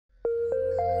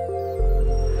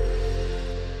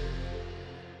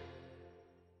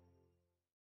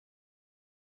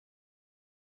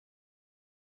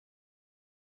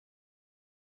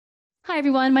Hi,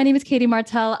 everyone. My name is Katie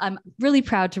Martell. I'm really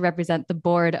proud to represent the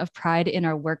board of Pride in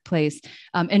Our Workplace.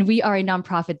 And we are a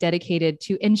nonprofit dedicated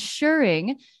to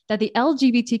ensuring that the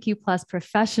LGBTQ plus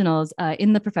professionals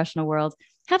in the professional world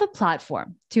have a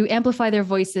platform to amplify their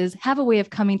voices, have a way of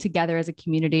coming together as a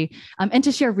community, and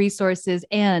to share resources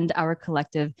and our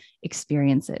collective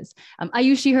experiences. I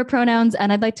use she, her pronouns,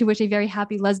 and I'd like to wish a very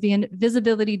happy Lesbian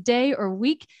Visibility Day or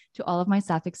week to all of my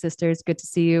Sapphic sisters. Good to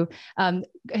see you.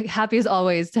 Happy as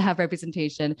always to have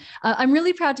representation. I'm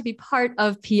really proud to be part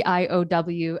of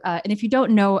PIOW. And if you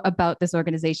don't know about this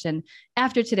organization,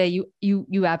 after today,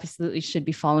 you absolutely should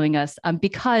be following us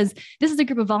because this is a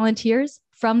group of volunteers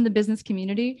from the business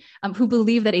community who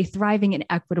believe that a thriving and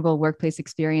equitable workplace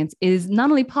experience is not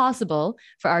only possible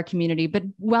for our community, but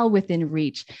well within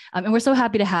reach. And we're so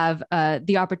happy to have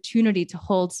the opportunity to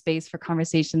hold space for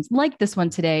conversations like this one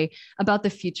today about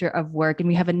the future of work. And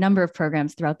we have a number of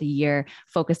programs throughout the year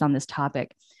focused on this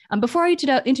topic. Before I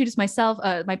introduce myself,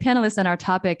 my panelists and our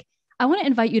topic, I want to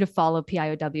invite you to follow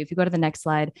PIOW if you go to the next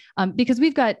slide, because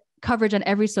we've got coverage on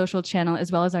every social channel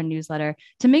as well as our newsletter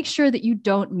to make sure that you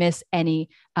don't miss any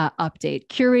update,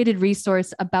 curated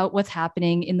resource about what's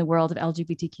happening in the world of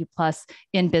LGBTQ plus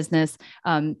in business.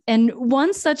 And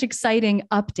one such exciting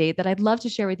update that I'd love to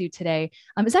share with you today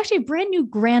is actually a brand new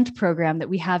grant program that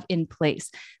we have in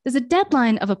place. There's a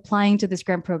deadline of applying to this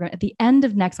grant program at the end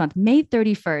of next month, May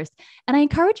 31st. And I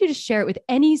encourage you to share it with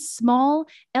any small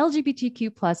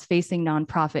LGBTQ plus facing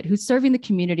nonprofit who's serving the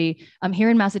community here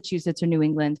in Massachusetts or New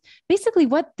England. Basically,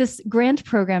 what this grant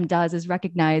program does is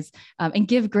recognize and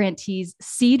give grantees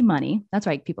seed money. That's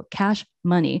right, people, cash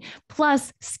money,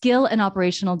 plus skill and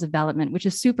operational development, which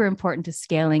is super important to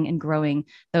scaling and growing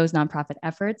those nonprofit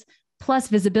efforts, plus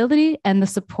visibility and the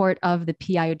support of the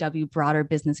PIOW broader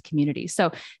business community.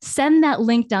 So send that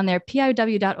link down there,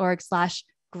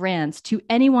 piow.org/grants to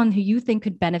anyone who you think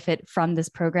could benefit from this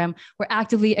program. We're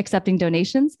actively accepting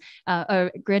donations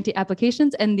or grantee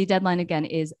applications, and the deadline again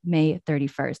is May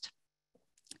 31st.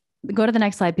 Go to the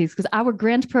next slide, please, because our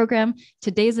grant program,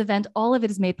 today's event, all of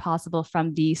it is made possible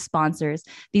from the sponsors,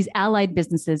 these allied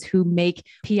businesses who make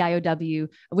PIOW,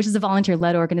 which is a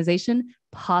volunteer-led organization,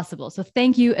 possible. So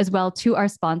thank you as well to our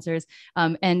sponsors.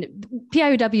 And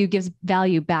PIOW gives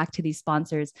value back to these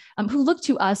sponsors who look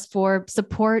to us for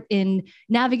support in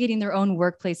navigating their own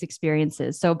workplace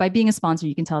experiences. So by being a sponsor,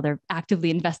 you can tell they're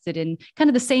actively invested in kind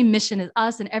of the same mission as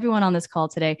us and everyone on this call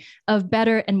today of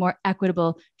better and more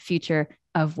equitable future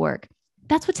of work.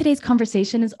 That's what today's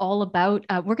conversation is all about.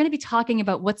 We're going to be talking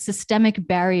about what systemic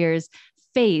barriers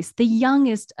face the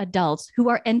youngest adults who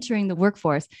are entering the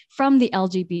workforce from the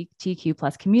LGBTQ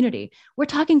plus community. We're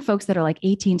talking folks that are like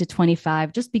 18 to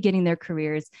 25, just beginning their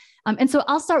careers. And so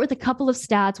I'll start with a couple of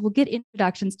stats. We'll get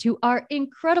introductions to our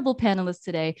incredible panelists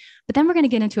today, but then we're going to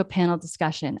get into a panel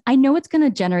discussion. I know it's going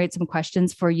to generate some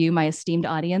questions for you, my esteemed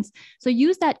audience. So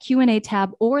use that Q&A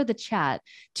tab or the chat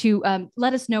to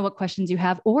let us know what questions you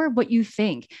have or what you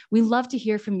think. We love to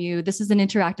hear from you. This is an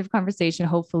interactive conversation,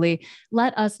 hopefully.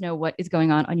 Let us know what is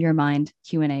going on your mind,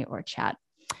 Q&A or chat.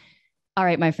 All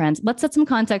right, my friends, let's set some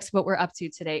context for what we're up to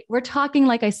today. We're talking,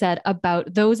 like I said,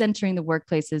 about those entering the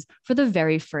workplaces for the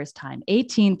very first time,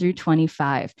 18 through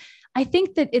 25. I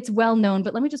think that it's well known,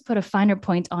 but let me just put a finer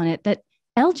point on it, that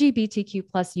LGBTQ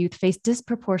plus youth face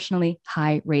disproportionately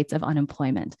high rates of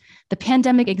unemployment. The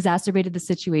pandemic exacerbated the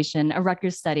situation. A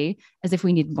Rutgers study, as if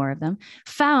we need more of them,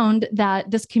 found that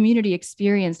this community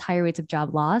experienced higher rates of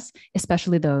job loss,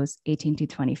 especially those 18 to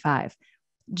 25.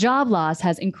 Job loss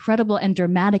has incredible and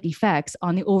dramatic effects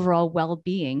on the overall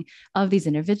well-being of these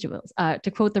individuals. To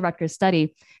quote the Rutgers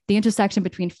study, the intersection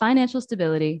between financial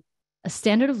stability, a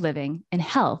standard of living, and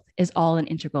health is all an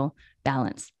integral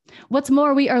balance. What's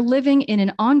more, we are living in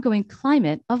an ongoing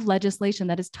climate of legislation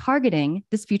that is targeting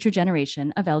this future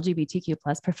generation of LGBTQ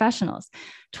plus professionals.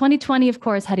 2020, of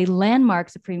course, had a landmark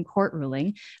Supreme Court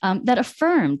ruling that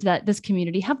affirmed that this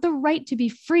community have the right to be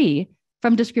free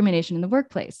from discrimination in the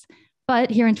workplace.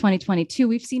 But here in 2022,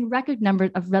 we've seen record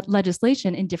numbers of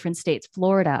legislation in different states,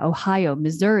 Florida, Ohio,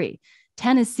 Missouri,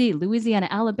 Tennessee, Louisiana,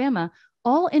 Alabama,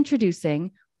 all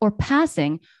introducing or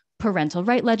passing parental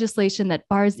right legislation that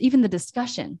bars even the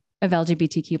discussion of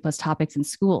LGBTQ plus topics in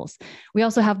schools. We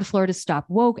also have the Florida Stop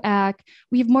Woke Act.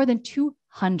 We have more than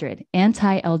 200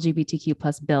 anti-LGBTQ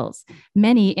plus bills,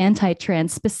 many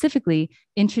anti-trans specifically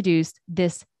introduced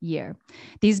this year.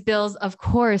 These bills, of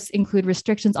course, include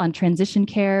restrictions on transition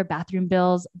care, bathroom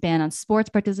bills, ban on sports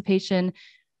participation,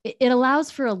 it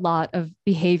allows for a lot of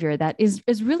behavior that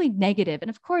is really negative and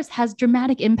of course has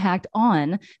dramatic impact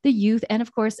on the youth and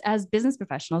of course as business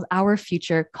professionals, our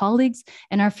future colleagues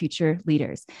and our future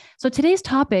leaders. So today's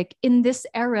topic in this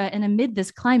era and amid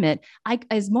this climate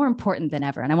is more important than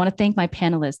ever. And I want to thank my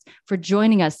panelists for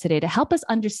joining us today to help us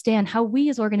understand how we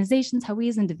as organizations, how we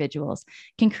as individuals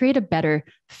can create a better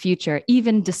future,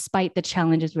 even despite the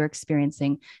challenges we're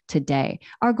experiencing today.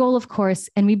 Our goal, of course,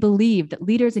 and we believe that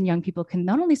leaders and young people can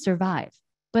not only survive,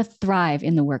 but thrive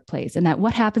in the workplace, and that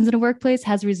what happens in a workplace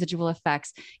has residual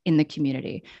effects in the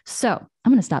community. So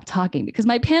I'm going to stop talking because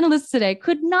my panelists today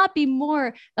could not be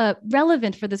more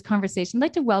relevant for this conversation. I'd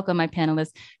like to welcome my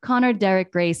panelists, Connor,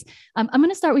 Derrick, Grace. I'm going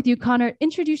to start with you, Connor.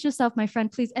 Introduce yourself, my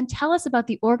friend, please, and tell us about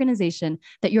the organization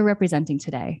that you're representing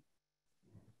today.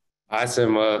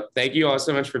 Awesome. Well, thank you all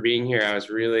so much for being here. I was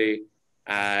really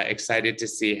excited to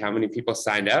see how many people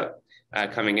signed up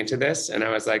coming into this. And I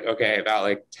was like, okay, about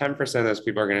like 10% of those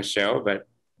people are going to show, but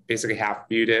basically half of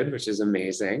you did, which is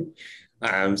amazing.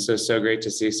 So great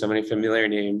to see so many familiar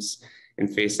names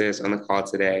and faces on the call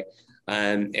today.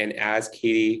 And as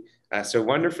Katie so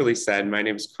wonderfully said, my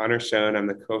name is Connor Schoen. I'm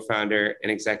the co-founder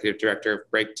and executive director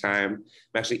of Break Time.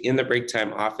 I'm actually in the Break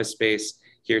Time office space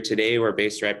here today. We're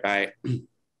based right by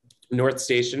North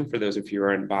Station, for those of you who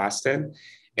are in Boston.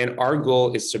 And our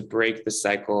goal is to break the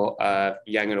cycle of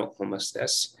young adult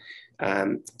homelessness.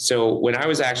 So when I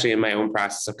was actually in my own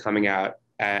process of coming out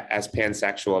as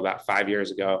pansexual about 5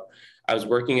 years ago, I was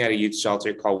working at a youth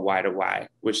shelter called Y to Y,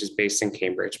 which is based in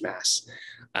Cambridge, Mass.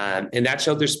 And that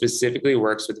shelter specifically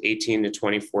works with 18 to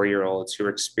 24-year-olds who are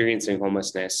experiencing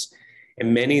homelessness.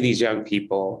 And many of these young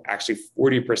people, actually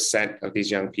 40% of these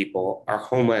young people, are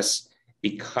homeless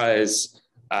because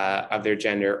of their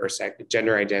gender or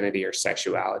gender identity or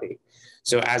sexuality.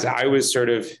 So as I was sort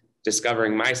of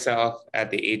discovering myself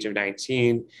at the age of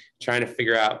 19, trying to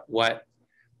figure out what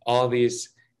all these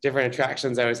different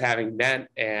attractions I was having meant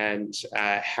and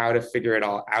how to figure it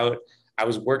all out, I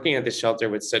was working at the shelter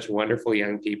with such wonderful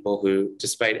young people who,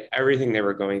 despite everything they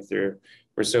were going through,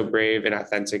 were so brave and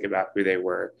authentic about who they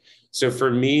were. So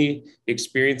for me, the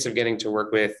experience of getting to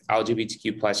work with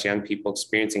LGBTQ plus young people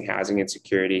experiencing housing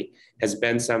insecurity has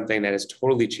been something that has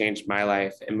totally changed my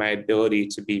life and my ability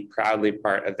to be proudly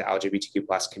part of the LGBTQ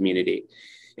plus community.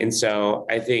 And so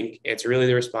I think it's really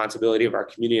the responsibility of our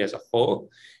community as a whole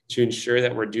to ensure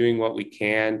that we're doing what we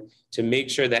can to make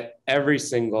sure that every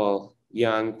single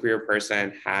young queer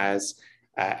person has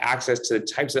access to the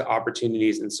types of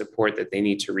opportunities and support that they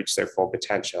need to reach their full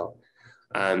potential.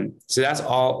 So that's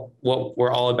all what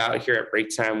we're all about here at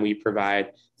Break Time. We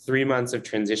provide 3 months of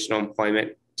transitional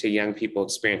employment to young people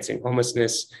experiencing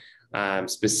homelessness,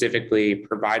 specifically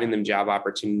providing them job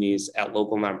opportunities at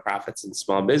local nonprofits and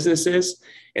small businesses,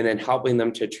 and then helping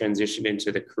them to transition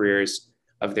into the careers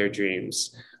of their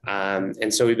dreams.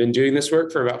 And so we've been doing this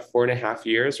work for about 4.5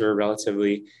 years. We're a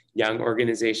relatively young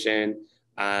organization.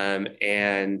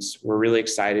 And we're really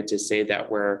excited to say that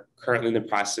we're currently in the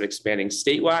process of expanding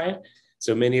statewide.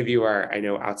 So many of you are, I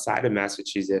know, outside of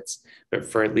Massachusetts, but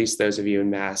for at least those of you in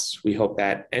Mass, we hope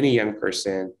that any young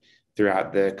person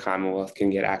throughout the Commonwealth can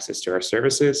get access to our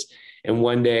services. And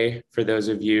one day, for those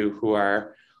of you who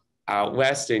are out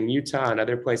west in Utah and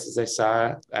other places I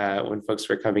saw when folks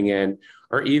were coming in,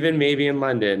 or even maybe in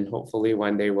London, hopefully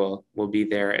one day we'll be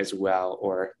there as well,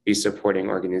 or be supporting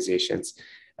organizations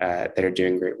that are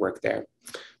doing great work there.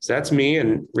 So that's me,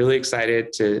 and really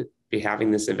excited to be having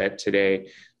this event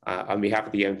today on behalf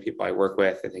of the young people I work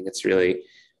with. I think it's really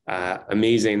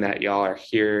amazing that y'all are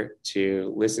here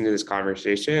to listen to this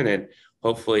conversation, and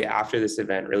hopefully after this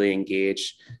event really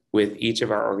engage with each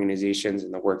of our organizations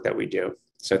and the work that we do.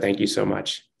 So thank you so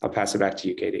much. I'll pass it back to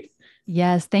you, Katie.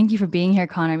 Yes. Thank you for being here,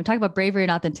 Connor. We talk about bravery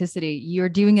and authenticity. You're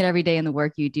doing it every day in the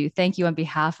work you do. Thank you on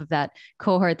behalf of that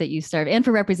cohort that you serve and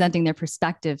for representing their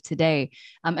perspective today.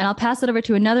 And I'll pass it over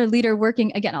to another leader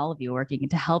working, again, all of you working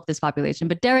to help this population,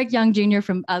 but Derrick Young Jr.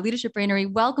 from Leadership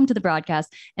Brainery, welcome to the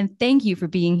broadcast. And thank you for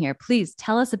being here. Please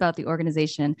tell us about the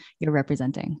organization you're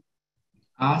representing.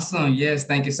 Awesome. Yes.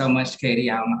 Thank you so much,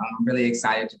 Katie. I'm really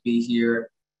excited to be here.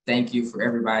 Thank you for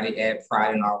everybody at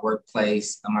Pride in Our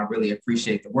Workplace. I really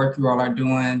appreciate the work you all are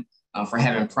doing, for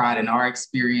having pride in our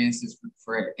experiences,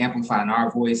 for amplifying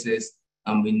our voices.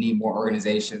 We need more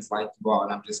organizations like you all,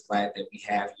 and I'm just glad that we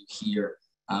have you here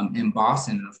in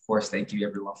Boston. And of course, thank you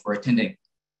everyone for attending.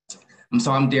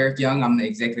 So I'm Derrick Young. I'm the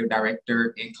executive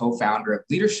director and co-founder of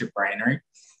Leadership Brainery.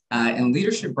 And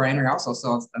Leadership Brainery, I also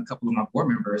saw a couple of my board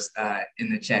members in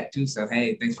the chat too. So,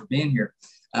 hey, thanks for being here.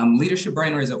 Leadership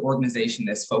Brainery is an organization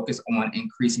that's focused on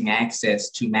increasing access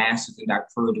to master's and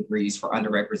doctoral degrees for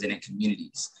underrepresented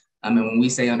communities. And when we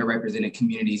say underrepresented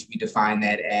communities, we define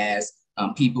that as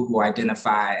people who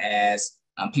identify as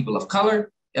people of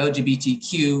color,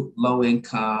 LGBTQ, low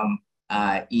income,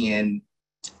 and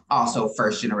also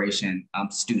first generation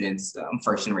students,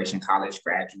 first generation college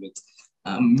graduates.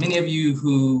 Many of you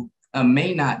who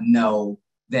may not know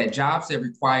that jobs that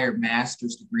require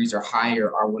master's degrees or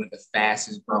higher are one of the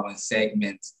fastest growing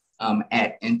segments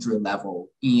at entry level.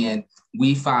 And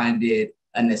we find it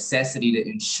a necessity to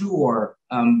ensure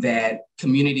that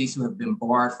communities who have been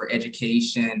barred for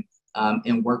education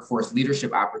and workforce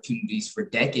leadership opportunities for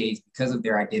decades because of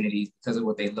their identities, because of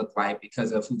what they look like,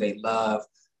 because of who they love,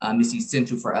 it's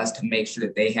essential for us to make sure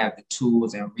that they have the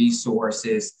tools and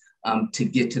resources to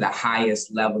get to the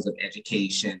highest levels of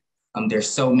education. There's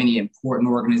so many important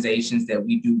organizations that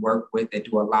we do work with that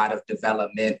do a lot of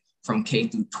development from K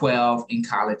through 12 in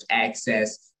college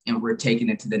access, and we're taking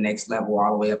it to the next level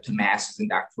all the way up to master's and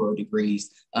doctoral degrees.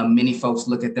 Many folks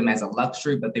look at them as a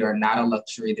luxury, but they are not a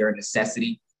luxury, they're a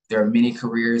necessity. There are many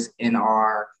careers in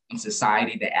our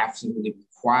society that absolutely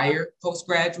require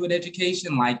postgraduate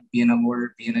education, like being a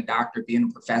lawyer, being a doctor, being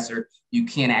a professor. You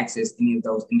can't access any of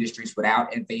those industries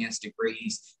without advanced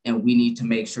degrees. And we need to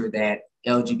make sure that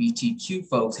LGBTQ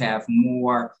folks have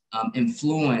more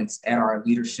influence at our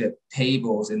leadership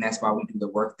tables. And that's why we do the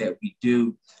work that we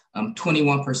do.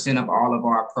 21% of all of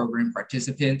our program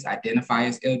participants identify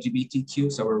as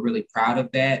LGBTQ. So we're really proud of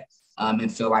that.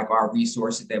 And feel like our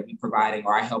resources that we're providing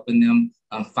are helping them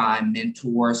find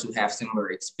mentors who have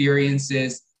similar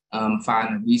experiences,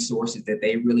 find the resources that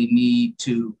they really need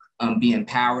to be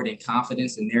empowered and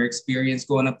confidence in their experience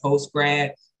going to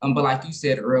post-grad. But like you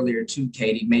said earlier too,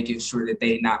 Katie, making sure that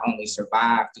they not only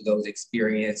survive through those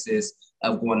experiences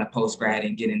of going to post-grad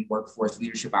and getting workforce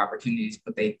leadership opportunities,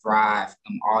 but they thrive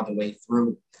all the way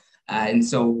through. And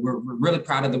so we're really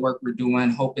proud of the work we're doing,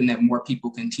 hoping that more people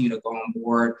continue to go on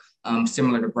board.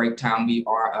 Similar to Breaktown, we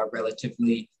are a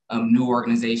relatively new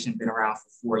organization, been around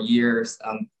for 4 years.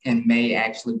 In May,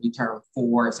 actually, we turned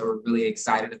 4, so we're really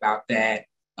excited about that,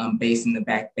 based in the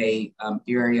Back Bay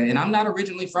area. And I'm not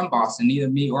originally from Boston, neither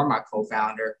me or my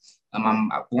co-founder.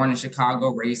 I'm born in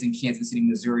Chicago, raised in Kansas City,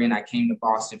 Missouri, and I came to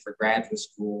Boston for graduate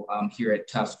school here at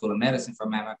Tufts School of Medicine for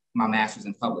my master's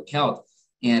in public health.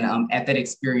 And at that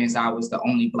experience, I was the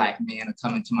only Black man to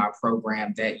come into my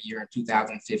program that year in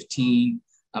 2015.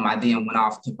 I then went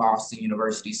off to Boston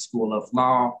University School of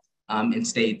Law and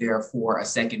stayed there for a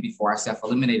second before I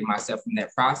self-eliminated myself from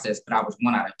that process. But I was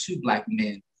one out of 2 Black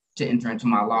men to enter into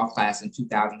my law class in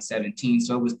 2017.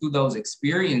 So it was through those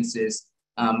experiences,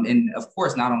 and of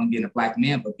course, not only being a Black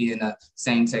man, but being a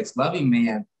same-sex loving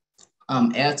man,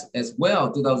 as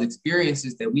well, through those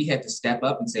experiences that we had to step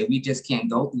up and say, we just can't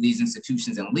go through these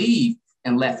institutions and leave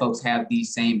and let folks have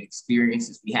these same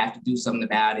experiences. We have to do something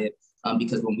about it,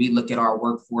 because when we look at our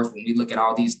workforce, when we look at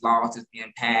all these laws that's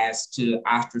being passed to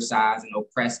ostracize and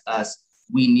oppress us,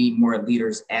 we need more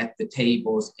leaders at the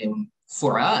tables. And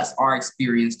for us, our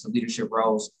experience to leadership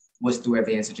roles was through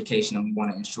advanced education, and we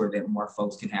want to ensure that more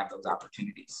folks can have those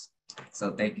opportunities.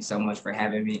 So thank you so much for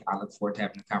having me. I look forward to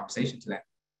having a conversation today.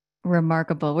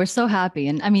 Remarkable. We're so happy.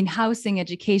 And I mean, housing,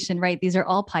 education, right? These are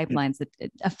all pipelines that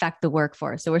affect the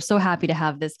workforce. So we're so happy to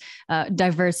have this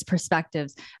diverse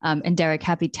perspectives. And Derrick,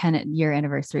 happy 10-year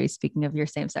anniversary. Speaking of your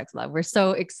same-sex love, we're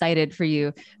so excited for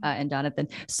you and Jonathan.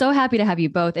 So happy to have you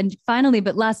both. And finally,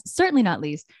 but last, certainly not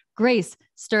least, Grace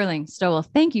Sterling Stowell.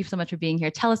 Thank you so much for being here.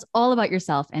 Tell us all about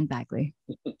yourself and Bagley.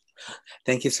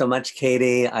 Thank you so much,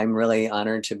 Katie. I'm really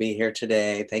honored to be here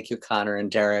today. Thank you, Connor and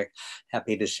Derrick.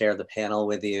 Happy to share the panel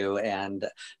with you. And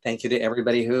thank you to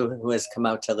everybody who has come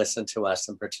out to listen to us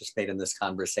and participate in this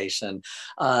conversation.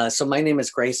 So my name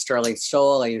is Grace Sterling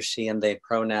Stowell. I use she and they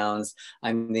pronouns.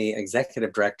 I'm the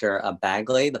executive director of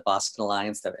Bagley, the Boston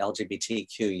Alliance of LGBTQ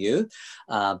Youth.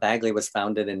 Bagley was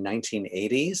founded in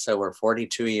 1980, so we're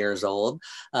 42 years old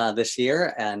this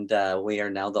year. And we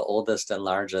are now the oldest and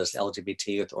largest LGBT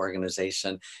youth organization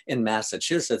in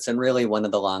Massachusetts, and really one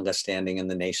of the longest standing in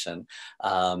the nation.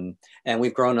 And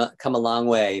we've come a long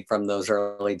way from those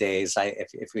early days.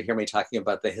 If you hear me talking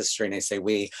about the history and I say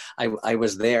we, I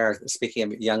was there, speaking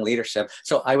of young leadership.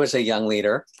 So I was a young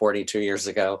leader 42 years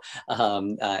ago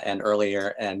and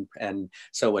earlier. And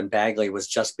so when Bagley was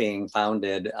just being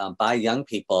founded by young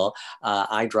people,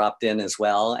 I dropped in as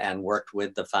well and worked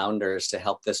with the founders to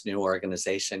help this new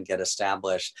organization get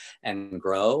established and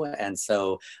grow. And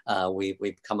so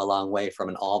we've come a long way from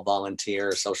an all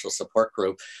volunteer social support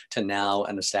group to now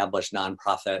an established large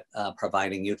nonprofit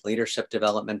providing youth leadership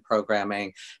development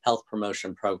programming, health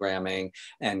promotion programming,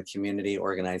 and community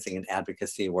organizing and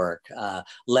advocacy work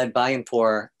led by and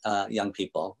for young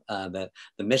people. The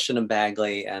mission of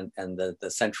Bagley and the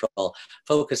central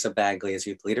focus of Bagley is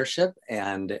youth leadership,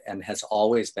 and has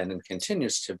always been and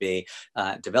continues to be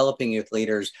developing youth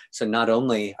leaders. So not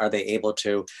only are they able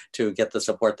to get the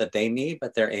support that they need,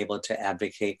 but they're able to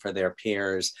advocate for their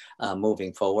peers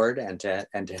moving forward, and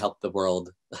to help the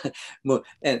world move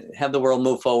and have the world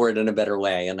move forward in a better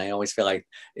way. And I always feel like,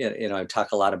 I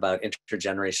talk a lot about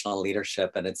intergenerational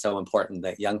leadership, and it's so important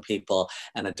that young people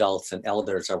and adults and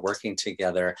elders are working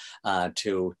together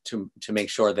to make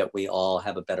sure that we all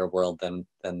have a better world than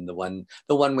the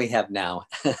one we have now.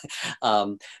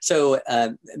 So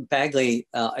Bagley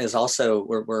is also,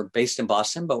 we're based in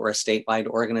Boston, but we're a statewide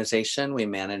organization. We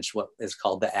manage what is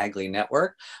called the Bagley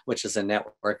Network, which is a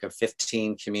network of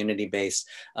 15 community-based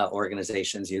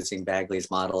organizations using Bagley's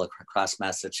model across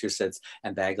Massachusetts.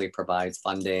 And Bagley provides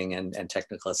funding and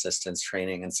technical assistance,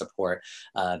 training, and support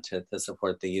to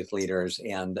support the youth leaders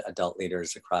and adult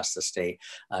leaders across the state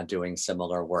doing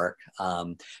similar work.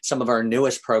 Some of our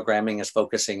newest programming is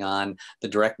focusing on the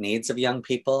direct needs of young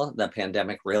people. The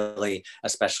pandemic really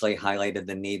especially highlighted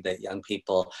the need that young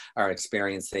people are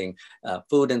experiencing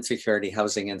food insecurity,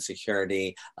 housing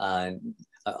insecurity,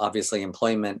 obviously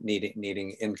employment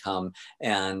needing income,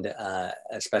 and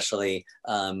especially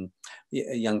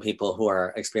young people who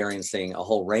are experiencing a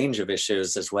whole range of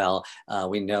issues as well.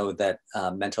 We know that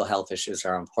mental health issues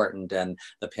are important, and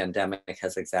the pandemic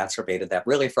has exacerbated that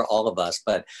really for all of us,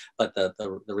 but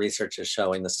the research is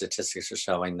showing, the statistics are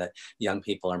showing that young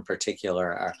people in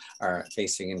particular are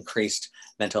facing increased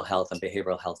mental health and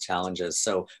behavioral health challenges.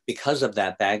 So because of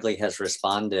that, Bagley has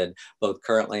responded both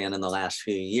currently and in the last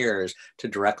few years to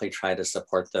directly try to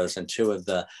support those. And two of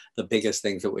the biggest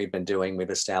things that we've been doing, we've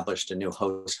established a new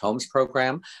host homes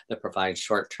program that provides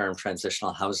short-term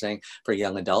transitional housing for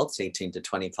young adults, 18 to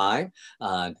 25,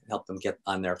 help them get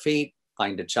on their feet,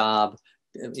 find a job,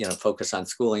 focus on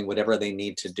schooling, whatever they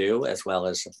need to do, as well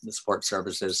as the support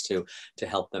services to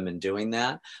help them in doing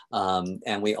that.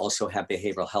 And we also have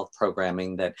behavioral health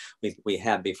programming that we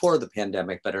had before the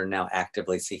pandemic, but are now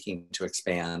actively seeking to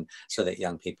expand so that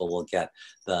young people will get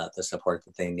the support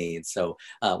that they need. So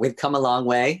we've come a long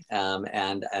way,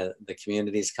 and the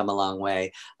community's come a long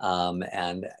way.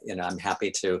 And I'm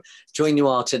happy to join you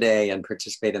all today and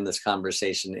participate in this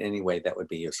conversation in any way that would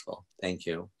be useful. Thank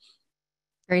you.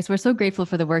 Grace, we're so grateful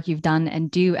for the work you've done and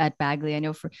do at Bagley. I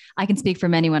know I can speak for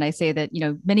many when I say that,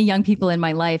 many young people in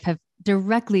my life have their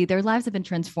lives have been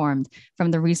transformed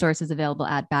from the resources available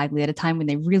at Bagley at a time when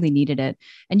they really needed it.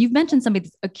 And you've mentioned some of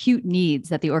these acute needs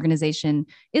that the organization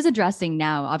is addressing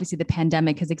now. Obviously, the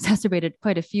pandemic has exacerbated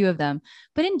quite a few of them.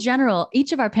 But in general,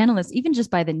 each of our panelists, even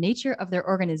just by the nature of their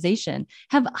organization,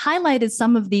 have highlighted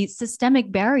some of the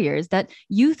systemic barriers that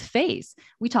youth face.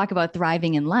 We talk about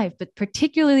thriving in life, but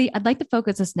particularly, I'd like to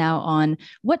focus us now on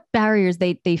what barriers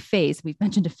they face. We've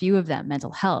mentioned a few of them: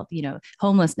 mental health,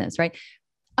 homelessness, right?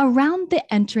 Around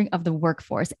the entering of the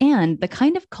workforce and the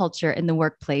kind of culture in the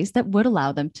workplace that would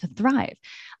allow them to thrive.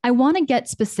 I want to get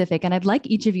specific, and I'd like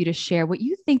each of you to share what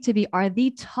you think to be are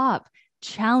the top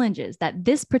challenges that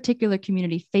this particular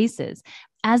community faces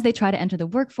as they try to enter the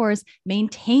workforce,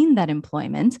 maintain that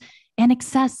employment, and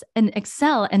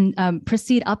excel and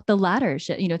proceed up the ladder,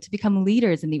 to become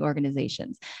leaders in the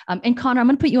organizations. And Connor, I'm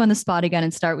going to put you on the spot again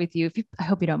and start with you. I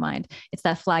hope you don't mind. It's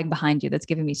that flag behind you that's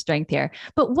giving me strength here.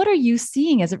 But what are you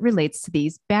seeing as it relates to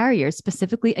these barriers?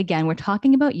 Specifically, again, we're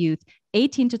talking about youth,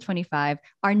 18 to 25,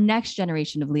 our next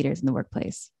generation of leaders in the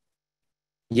workplace.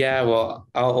 Yeah, well,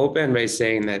 I'll open by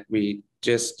saying that we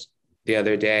just the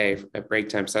other day at break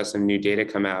time saw some new data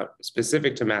come out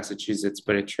specific to Massachusetts,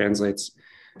 but it translates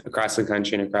across the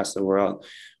country and across the world,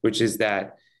 which is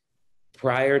that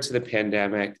prior to the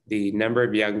pandemic, the number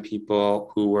of young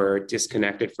people who were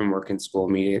disconnected from work and school,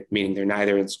 meaning they're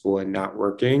neither in school and not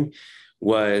working,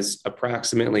 was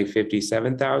approximately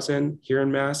 57,000 here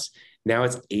in Mass. Now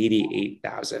it's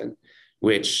 88,000,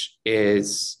 which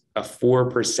is a 4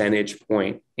 percentage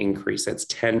point increase. That's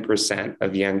 10%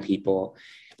 of young people.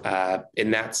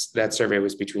 And that survey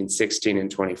was between 16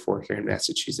 and 24 here in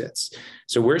Massachusetts.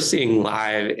 So we're seeing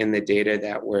live in the data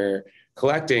that we're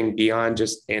collecting, beyond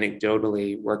just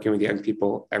anecdotally working with young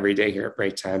people every day here at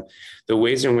break time, the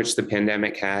ways in which the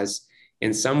pandemic has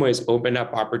in some ways opened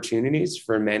up opportunities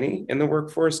for many in the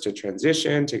workforce to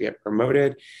transition, to get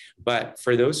promoted. But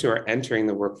for those who are entering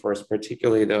the workforce,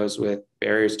 particularly those with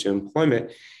barriers to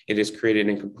employment, it has created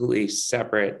a completely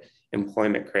separate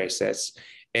employment crisis.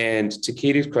 And to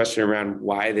Katie's question around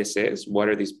why this is, what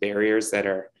are these barriers that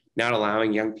are not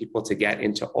allowing young people to get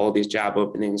into all these job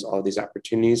openings, all these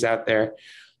opportunities out there.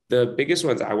 The biggest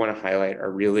ones I want to highlight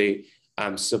are really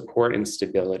support and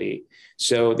stability.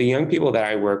 So the young people that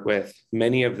I work with,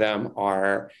 many of them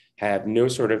have no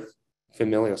sort of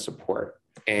familial support.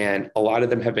 And a lot of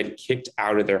them have been kicked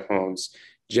out of their homes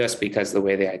just because of the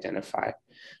way they identify,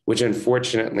 which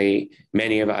unfortunately,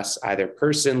 many of us either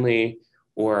personally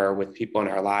or with people in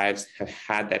our lives have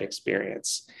had that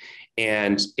experience.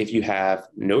 And if you have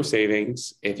no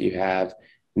savings, if you have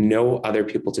no other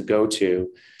people to go to,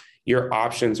 your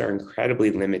options are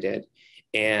incredibly limited.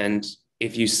 And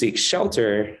if you seek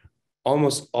shelter,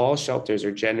 almost all shelters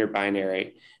are gender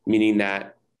binary, meaning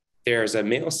that there's a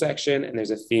male section and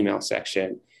there's a female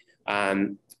section.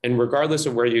 And regardless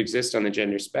of where you exist on the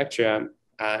gender spectrum,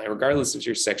 and regardless of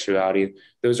your sexuality,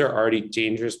 those are already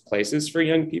dangerous places for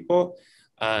young people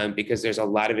because there's a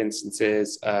lot of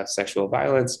instances of sexual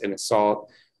violence and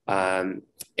assault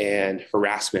and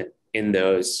harassment in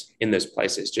those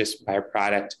places, just by a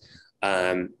product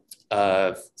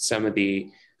of some of the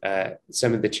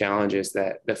challenges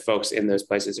that the folks in those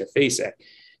places are facing.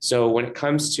 So when it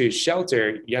comes to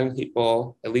shelter, young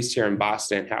people, at least here in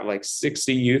Boston, have like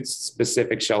 60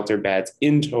 youth-specific shelter beds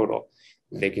in total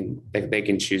they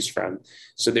can choose from.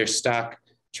 So they're stuck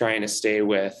trying to stay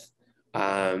with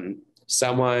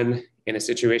someone in a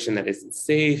situation that isn't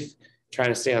safe, trying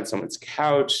to stay on someone's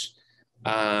couch,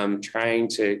 trying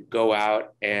to go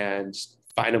out and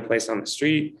find a place on the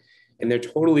street. And they're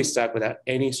totally stuck without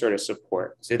any sort of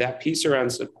support. So that piece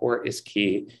around support is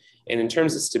key. And in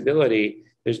terms of stability,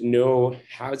 there's no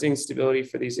housing stability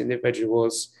for these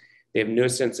individuals. They have no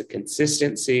sense of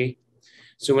consistency.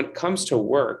 So when it comes to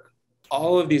work,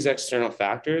 all of these external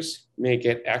factors make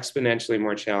it exponentially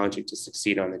more challenging to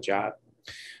succeed on the job.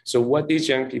 So what these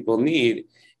young people need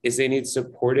is they need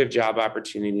supportive job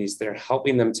opportunities that are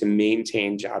helping them to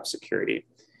maintain job security.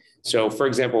 So for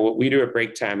example, what we do at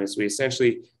break time is we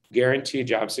essentially guarantee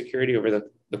job security over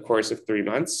the course of 3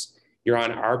 months. You're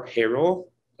on our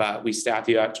payroll, but we staff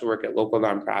you out to work at local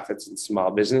nonprofits and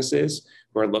small businesses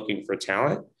who are looking for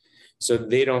talent. So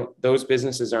those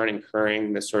businesses aren't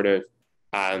incurring the sort of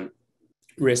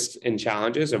risks and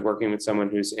challenges of working with someone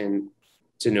who's in,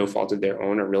 to no fault of their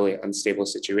own, a really unstable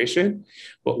situation.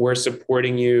 But we're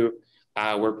supporting you.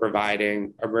 We're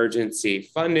providing emergency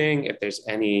funding if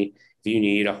you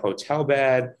need a hotel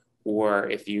bed, or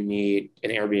if you need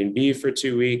an Airbnb for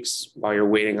 2 weeks while you're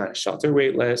waiting on a shelter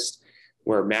wait list.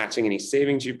 We're matching any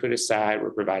savings you put aside. We're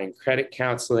providing credit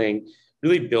counseling,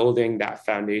 really building that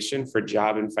foundation for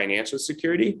job and financial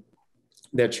security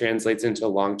that translates into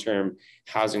long-term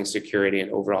housing security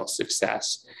and overall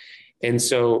success. And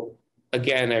so,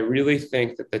 again, I really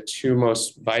think that the two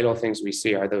most vital things we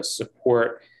see are those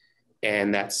support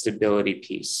and that stability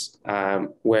piece,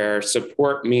 where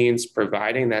support means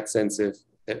providing that sense of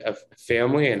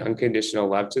family and unconditional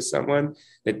love to someone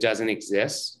that doesn't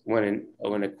exist when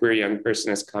a queer young person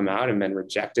has come out and been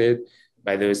rejected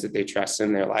by those that they trust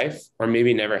in their life, or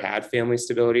maybe never had family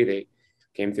stability. They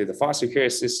came through the foster care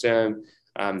system.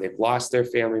 They've lost their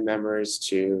family members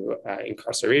to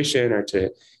incarceration or to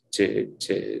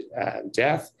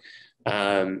death.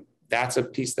 That's a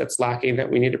piece that's lacking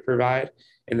that we need to provide.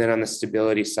 And then on the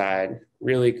stability side,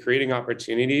 really creating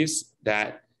opportunities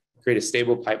that create a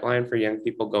stable pipeline for young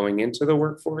people going into the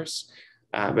workforce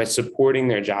by supporting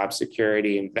their job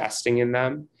security, investing in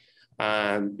them.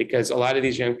 Because a lot of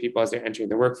these young people, as they're entering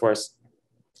the workforce,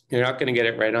 they're not going to get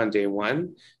it right on day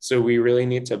one. So we really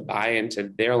need to buy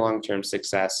into their long-term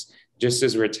success, just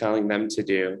as we're telling them to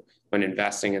do when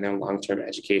investing in their long-term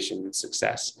education and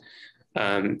success.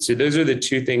 So those are the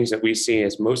two things that we see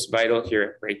as most vital here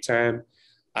at break time.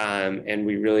 And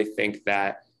we really think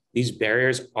that these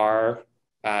barriers are,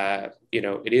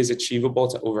 it is achievable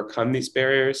to overcome these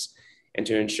barriers and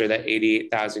to ensure that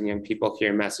 88,000 young people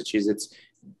here in Massachusetts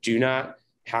do not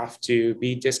have to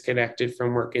be disconnected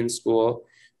from work in school,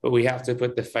 but we have to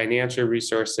put the financial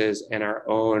resources and our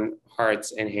own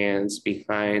hearts and hands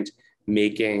behind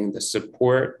making the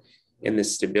support and the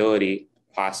stability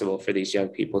possible for these young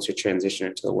people to transition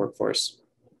into the workforce.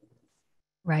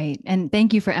 Right. And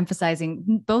thank you for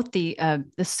emphasizing both the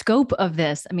scope of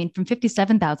this. I mean, from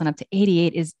 57,000 up to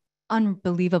 88 is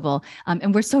unbelievable.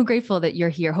 And we're so grateful that you're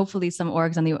here. Hopefully some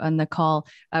orgs on the call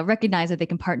recognize that they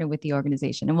can partner with the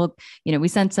organization. And we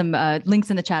sent some links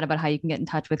in the chat about how you can get in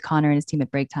touch with Connor and his team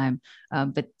at break time.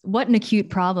 But what an acute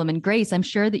problem. And Grace, I'm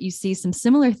sure that you see some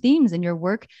similar themes in your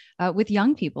work with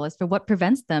young people as for what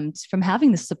prevents them from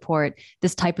having this support,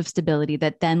 this type of stability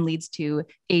that then leads to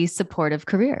a supportive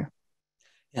career.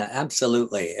 Yeah,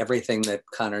 absolutely. Everything that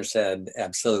Connor said,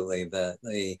 absolutely.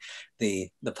 The the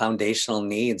foundational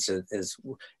needs is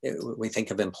we think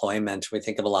of employment, we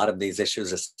think of a lot of these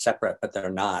issues as separate, but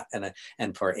they're not.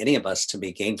 And for any of us to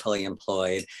be gainfully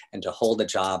employed and to hold a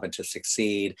job and to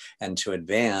succeed and to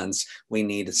advance, we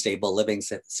need a stable living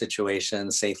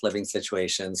situation, safe living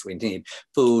situations. We need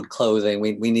food, clothing.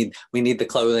 We need the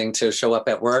clothing to show up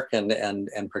at work and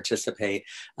participate,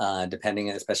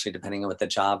 especially depending on what the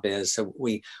job is. So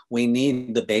we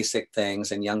need the basic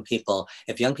things. And young people,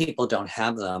 if young people don't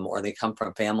have them, or they come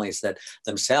from families that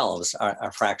themselves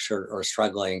are fractured or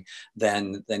struggling,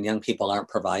 then young people aren't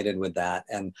provided with that.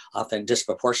 And often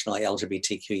disproportionately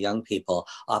LGBTQ young people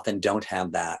often don't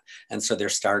have that. And so they're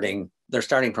starting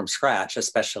from scratch,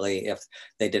 especially if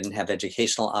they didn't have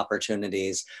educational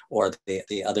opportunities or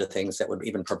the other things that would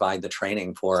even provide the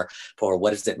training for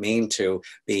what does it mean to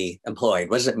be employed?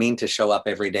 What does it mean to show up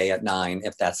every day at 9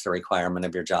 if that's the requirement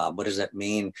of your job? What does it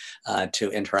mean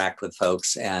to interact with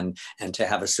folks and to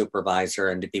have a supervisor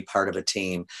and to be part of a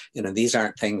team? These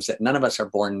aren't things that none of us are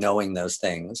born knowing those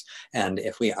things. And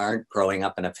if we aren't growing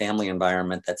up in a family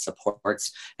environment that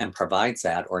supports and provides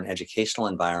that, or an educational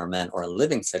environment or a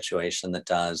living situation that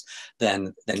does,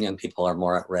 then young people are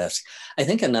more at risk. I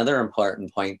think another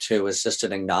important point too is just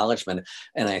an acknowledgement,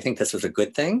 and I think this is a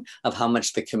good thing, of how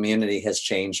much the community has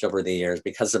changed over the years.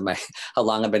 Because of how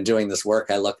long I've been doing this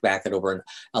work, I look back at over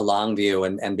a long view,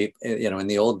 and in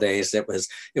the old days it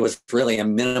was really a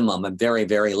minimum, a very,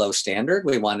 very low standard.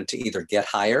 We wanted to either get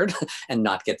hired and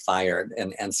not get fired,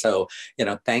 and so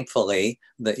thankfully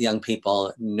the young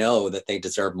people know that they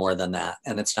deserve more than that,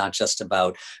 and it's not just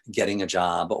about getting a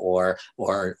job or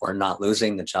not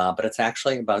losing the job, but it's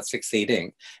actually about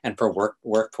succeeding. And for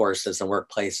workforces and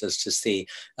workplaces to see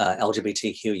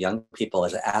LGBTQ young people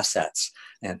as assets,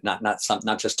 and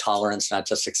not just tolerance, not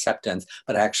just acceptance,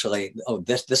 but actually,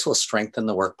 this will strengthen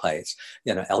the workplace.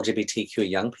 LGBTQ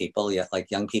young people, like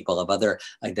young people of other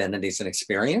identities and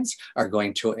experience, are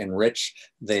going to enrich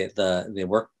the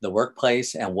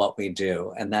workplace and what we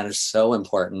do, and that is so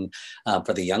important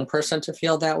for the young person to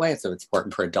feel that way. So it's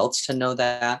important for adults to know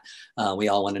that. We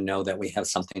all want to know that we have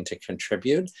something to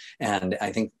contribute, and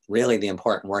I think really the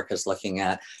important work is looking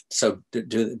at, so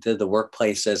do the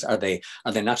workplaces, are they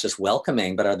not just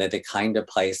welcoming, but are they the kind of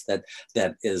place that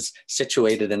is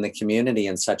situated in the community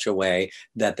in such a way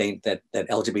that that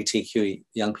LGBTQ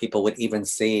young people would even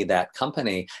see that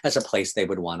company as a place they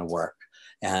would want to work.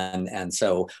 And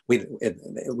so we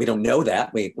don't know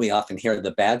that. We often hear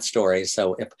the bad stories.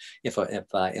 So if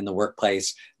in the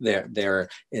workplace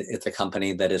it's a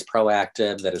company that is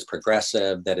proactive, that is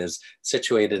progressive, that is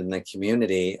situated in the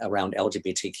community around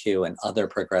LGBTQ and other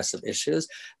progressive issues,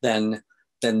 then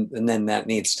that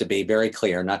needs to be very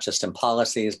clear, not just in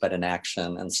policies, but in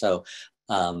action. And so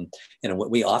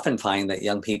we often find that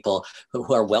young people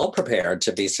who are well prepared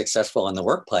to be successful in the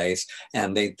workplace,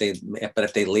 and but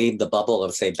if they leave the bubble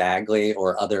of, say, Bagley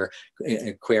or other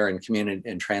queer and community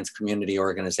and trans community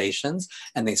organizations,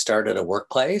 and they start at a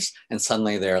workplace, and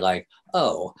suddenly they're like,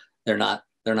 oh, they're not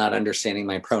understanding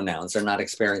my pronouns. They're not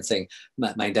experiencing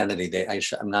my identity.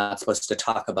 I'm not supposed to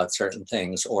talk about certain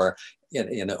things, or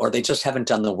they just haven't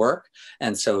done the work.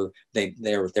 And so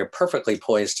they're perfectly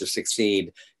poised to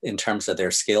succeed in terms of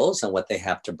their skills and what they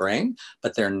have to bring,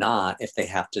 but they're not if they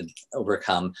have to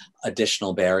overcome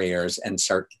additional barriers and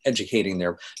start educating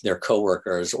their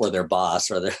coworkers or their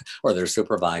boss or their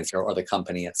supervisor or the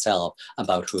company itself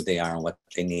about who they are and what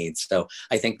they need. So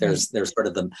I think there's sort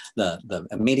of the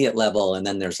immediate level, and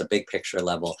then there's a big picture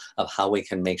level of how we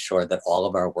can make sure that all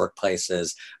of our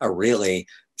workplaces are really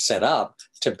set up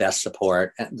to best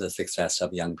support the success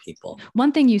of young people.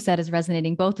 One thing you said is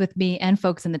resonating both with me and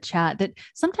folks in the chat, that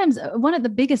sometimes one of the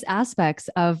biggest aspects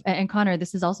of, and Connor,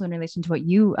 this is also in relation to what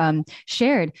you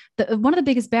shared, one of the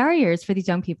biggest barriers for these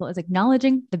young people is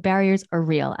acknowledging the barriers are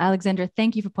real. Alexandra,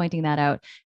 thank you for pointing that out.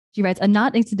 She writes, a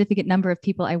not insignificant number of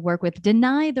people I work with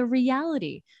deny the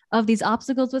reality of these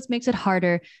obstacles, which makes it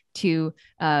harder to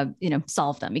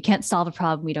solve them. We can't solve a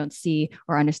problem we don't see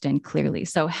or understand clearly.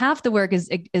 So half the work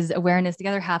is awareness. The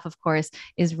other half, of course,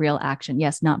 is real action.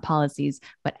 Yes, not policies,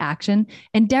 but action.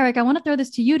 And Derrick, I want to throw this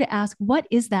to you to ask, what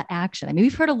is that action? I mean,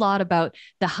 we've heard a lot about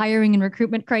the hiring and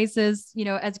recruitment crisis.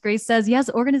 As Grace says, yes,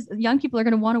 young people are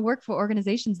going to want to work for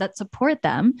organizations that support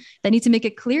them, that need to make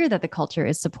it clear that the culture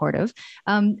is supportive.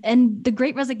 And the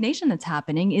great resignation that's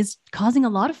happening is causing a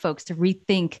lot of folks to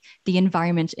rethink the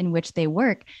environment in which they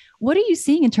work. What are you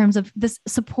seeing in terms of this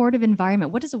supportive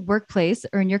environment? What does a workplace,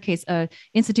 or in your case, an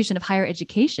institution of higher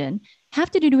education,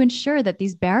 have to do to ensure that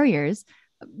these barriers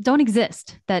don't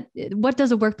exist? What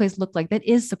does a workplace look like that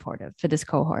is supportive for this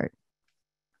cohort?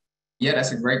 Yeah,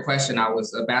 that's a great question. I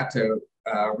was about to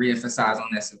reemphasize on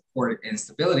that support and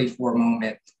stability for a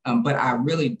moment. But I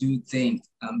really do think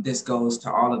this goes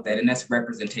to all of that, and that's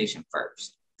representation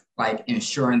first. Like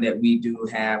ensuring that we do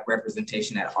have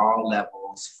representation at all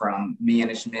levels, from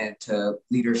management to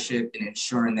leadership, and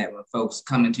ensuring that when folks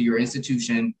come into your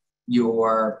institution,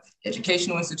 your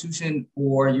educational institution,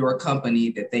 or your company,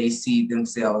 that they see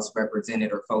themselves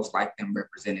represented or folks like them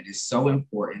represented is so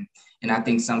important. And I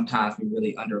think sometimes we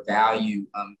really undervalue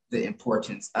the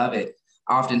importance of it.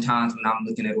 Oftentimes when I'm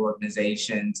looking at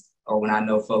organizations, or when I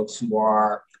know folks who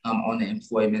are on the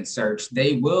employment search,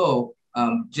 they will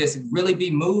just really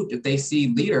be moved if they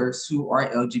see leaders who are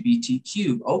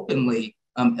LGBTQ, openly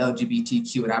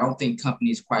LGBTQ. And I don't think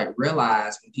companies quite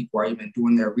realize, when people are even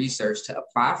doing their research to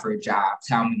apply for jobs,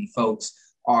 how many folks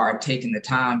are taking the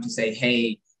time to say,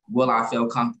 hey, will I feel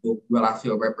comfortable? Will I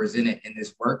feel represented in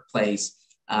this workplace?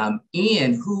 And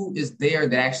who is there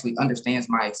that actually understands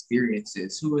my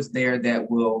experiences? Who is there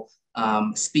that will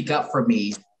speak up for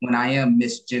me when I am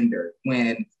misgendered,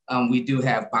 when we do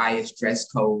have biased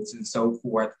dress codes and so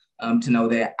forth, to know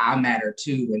that I matter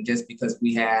too. And just because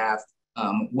we have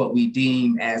what we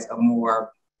deem as a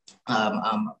more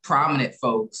prominent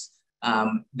folks,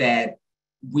 that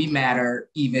we matter,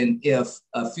 even if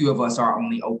a few of us are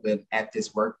only open at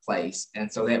this workplace.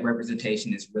 And so that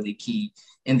representation is really key.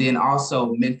 And then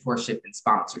also mentorship and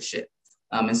sponsorship.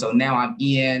 And so now I'm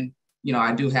in,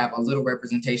 I do have a little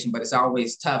representation, but it's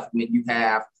always tough when you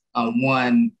have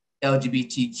one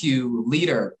LGBTQ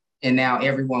leader, and now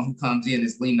everyone who comes in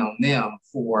is leaning on them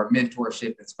for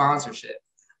mentorship and sponsorship.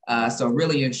 So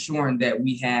really ensuring that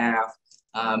we have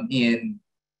in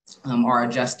our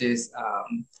Justice,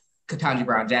 Ketanji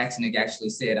Brown Jackson actually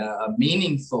said a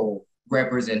meaningful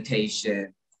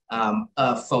representation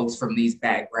of folks from these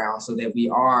backgrounds, so that we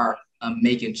are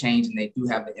making change, and they do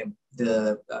have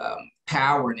the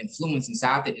power and influence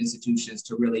inside the institutions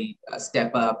to really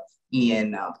step up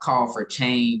and call for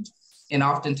change. And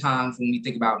oftentimes when we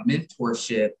think about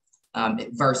mentorship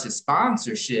versus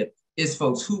sponsorship, is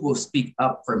folks who will speak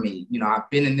up for me. I've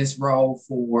been in this role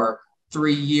for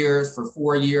 3 years, for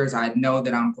 4 years. I know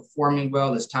that I'm performing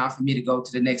well. It's time for me to go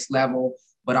to the next level.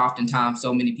 But oftentimes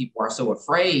so many people are so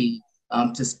afraid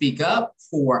to speak up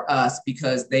for us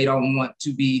because they don't want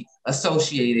to be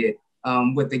associated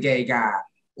with the gay guy,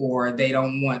 or they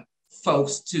don't want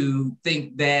folks to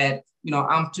think that,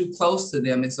 I'm too close to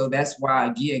them. And so that's why,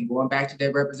 again, going back to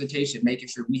that representation, making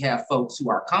sure we have folks who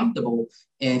are comfortable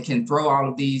and can throw all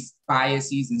of these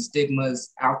biases and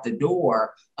stigmas out the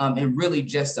door, and really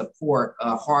just support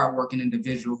a hardworking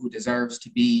individual who deserves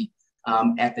to be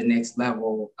at the next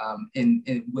level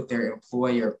with their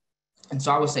employer. And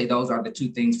so I would say those are the two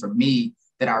things for me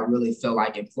that I really feel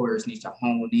like employers need to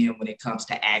hone in when it comes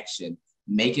to action,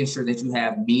 making sure that you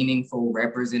have meaningful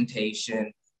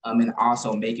representation, and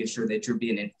also making sure that you're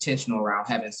being intentional around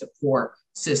having support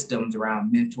systems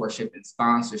around mentorship and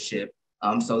sponsorship,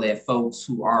 so that folks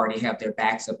who already have their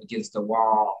backs up against the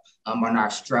wall are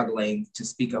not struggling to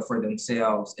speak up for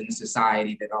themselves in a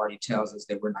society that already tells us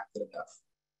that we're not good enough.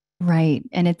 Right.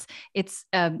 And it's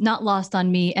not lost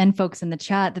on me and folks in the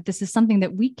chat that this is something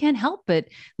that we can't help but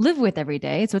live with every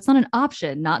day. So it's not an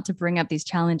option not to bring up these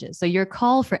challenges. So your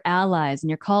call for allies and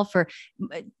your call for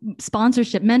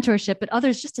sponsorship, mentorship, but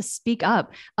others just to speak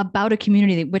up about a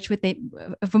community of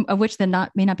which they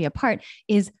may not be a part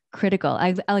is critical.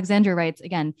 Alexandra writes,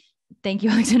 again, thank you,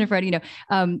 Alexander, for writing.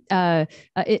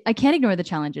 I can't ignore the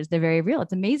challenges. They're very real.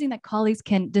 It's amazing that colleagues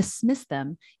can dismiss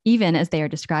them even as they are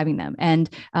describing them. And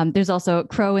there's also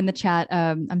Crow in the chat.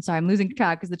 I'm sorry, I'm losing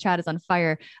track because the chat is on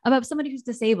fire, about somebody who's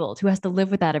disabled, who has to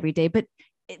live with that every day. But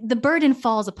the burden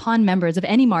falls upon members of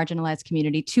any marginalized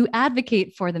community to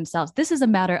advocate for themselves. This is a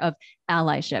matter of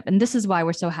allyship. And this is why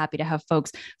we're so happy to have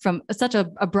folks from such a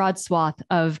broad swath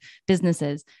of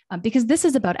businesses, because this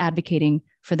is about advocating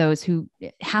for those who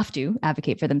have to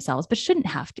advocate for themselves, but shouldn't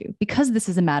have to, because this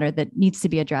is a matter that needs to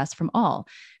be addressed from all.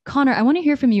 Connor, I want to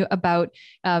hear from you about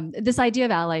this idea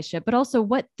of allyship, but also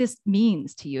what this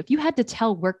means to you. If you had to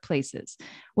tell workplaces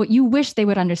what you wish they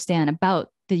would understand about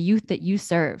the youth that you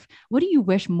serve, what do you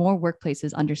wish more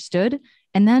workplaces understood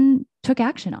and then took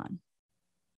action on?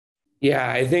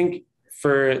 Yeah, I think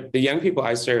for the young people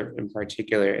I serve in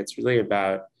particular, it's really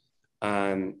about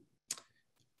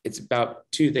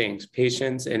two things: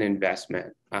 patience and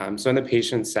investment. So on the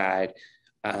patient side,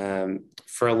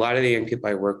 for a lot of the young people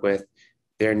I work with,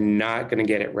 they're not going to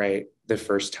get it right the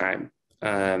first time.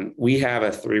 We have a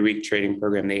 3-week training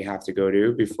program that you have to go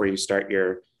to before you start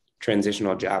your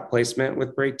transitional job placement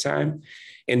with break time.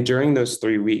 And during those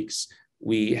 3 weeks,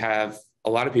 we have a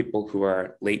lot of people who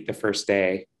are late the first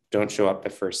day, don't show up the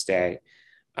first day.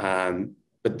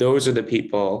 but those are the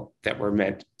people that we're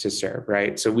meant to serve,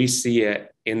 right? So we see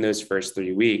it in those first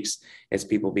 3 weeks as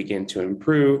people begin to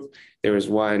improve. There was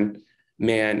one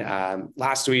man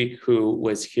last week who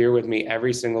was here with me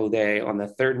every single day on the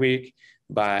 3rd week,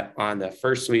 but on the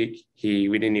 1st week, we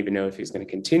didn't even know if he's going to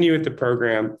continue with the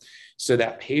program. So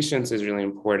that patience is really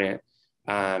important,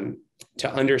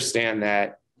 to understand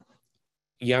that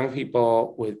young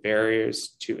people with barriers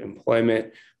to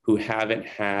employment who haven't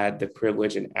had the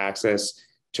privilege and access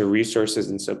to resources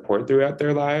and support throughout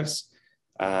their lives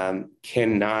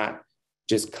cannot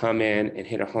just come in and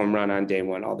hit a home run on day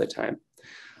one all the time.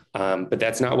 But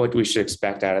that's not what we should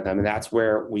expect out of them. And that's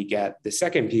where we get the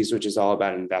second piece, which is all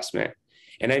about investment.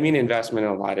 And I mean investment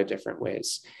in a lot of different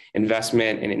ways.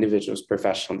 Investment in individuals'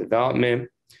 professional development,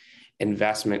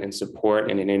 investment in support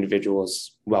in an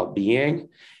individual's well-being,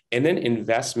 and then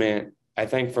investment, I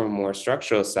think, from a more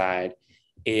structural side,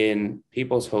 in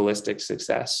people's holistic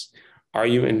success. Are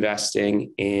you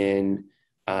investing in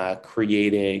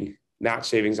creating match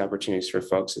savings opportunities for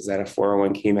folks? Is that a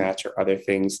 401k match or other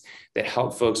things that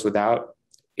help folks without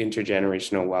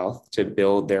intergenerational wealth to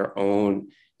build their own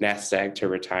nest egg to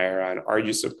retire on? Are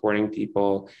you supporting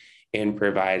people in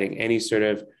providing any sort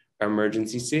of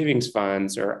emergency savings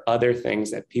funds or other things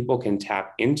that people can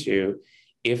tap into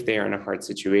if they are in a hard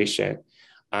situation?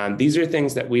 These are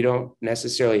things that we don't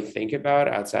necessarily think about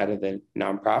outside of the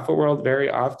nonprofit world very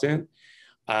often,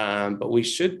 but we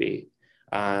should be.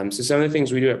 So some of the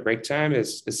things we do at break time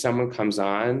is someone comes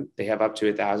on, they have up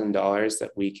to $1,000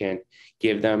 that we can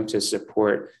give them to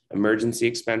support emergency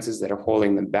expenses that are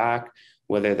holding them back,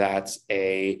 whether that's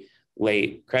a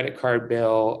late credit card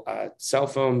bill, a cell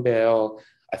phone bill,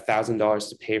 $1,000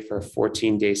 to pay for a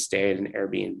 14-day stay at an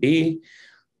Airbnb.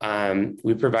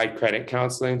 We provide credit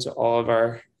counseling to all of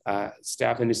our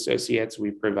staff and associates.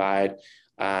 We provide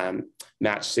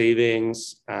match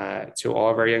savings to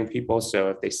all of our young people.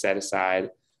 So if they set aside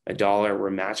 $1, we're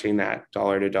matching that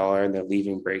dollar to dollar, and they're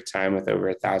leaving break time with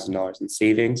over $1,000 in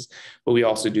savings. But we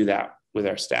also do that with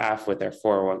our staff with our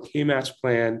 401k match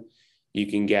plan. You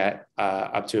can get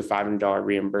up to a $500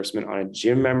 reimbursement on a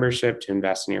gym membership to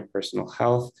invest in your personal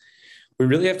health. We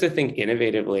really have to think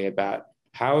innovatively about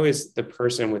how is the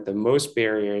person with the most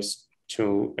barriers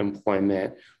to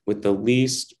employment, with the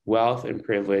least wealth and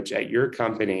privilege at your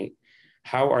company,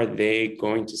 how are they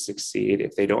going to succeed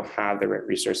if they don't have the right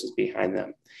resources behind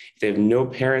them? If they have no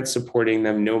parents supporting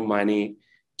them, no money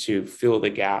to fill the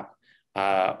gap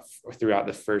throughout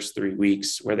the first 3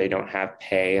 weeks where they don't have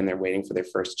pay and they're waiting for their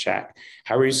first check,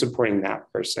 how are you supporting that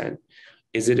person?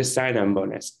 Is it a sign-on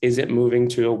bonus? Is it moving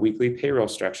to a weekly payroll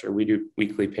structure? We do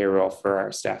weekly payroll for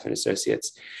our staff and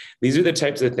associates. These are the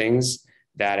types of things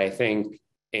that I think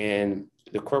in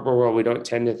the corporate world, we don't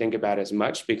tend to think about as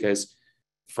much, because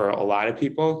for a lot of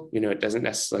people, it doesn't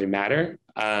necessarily matter.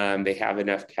 They have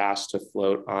enough cash to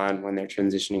float on when they're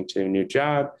transitioning to a new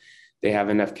job. They have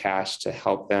enough cash to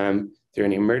help them through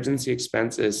any emergency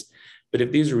expenses. But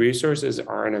if these resources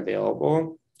aren't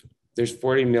available, there's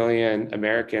 40 million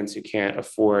Americans who can't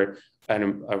afford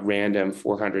a random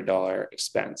 $400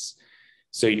 expense.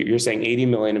 So you're saying 80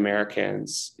 million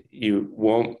Americans, you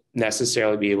won't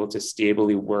necessarily be able to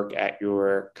stably work at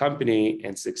your company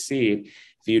and succeed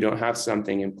if you don't have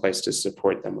something in place to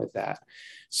support them with that.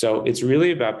 So it's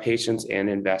really about patience and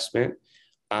investment.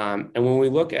 And when we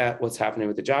look at what's happening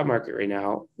with the job market right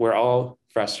now, we're all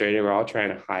frustrated. We're all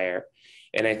trying to hire.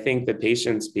 And I think the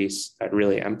patience piece I'd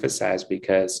really emphasize,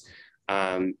 because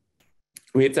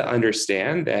we have to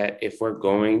understand that if we're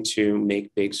going to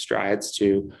make big strides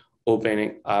to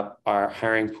opening up our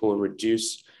hiring pool,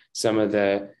 reduce some of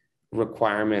the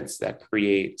requirements that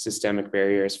create systemic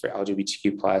barriers for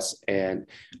LGBTQ plus and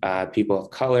people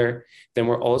of color, then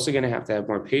we're also going to have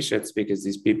more patience, because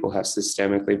these people have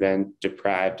systemically been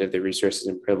deprived of the resources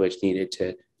and privilege needed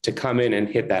to come in and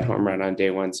hit that home run on day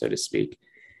one, so to speak.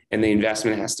 And the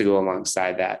investment has to go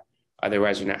alongside that.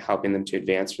 Otherwise, you're not helping them to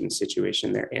advance from the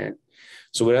situation they're in.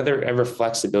 So whatever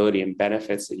flexibility and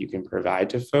benefits that you can provide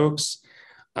to folks,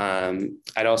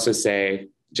 I'd also say,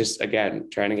 just again,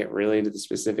 trying to get really into the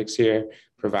specifics here,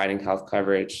 providing health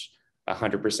coverage,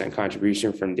 100%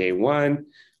 contribution from day one,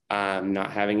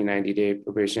 not having a 90-day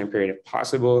probationary period if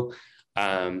possible.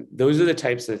 Those are the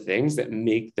types of things that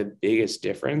make the biggest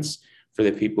difference for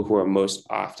the people who are most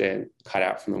often cut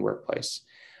out from the workplace.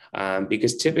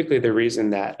 Because typically the reason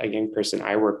that a young person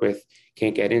I work with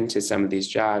can't get into some of these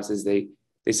jobs is they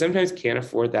sometimes can't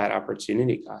afford that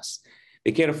opportunity cost.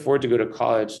 They can't afford to go to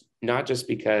college, not just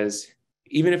because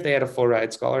even if they had a full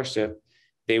ride scholarship,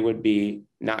 they would be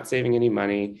not saving any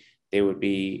money. They would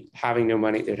be having no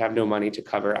money. They'd have no money to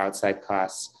cover outside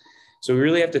costs. So we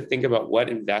really have to think about what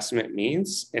investment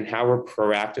means and how we're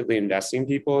proactively investing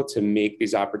people to make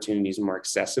these opportunities more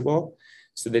accessible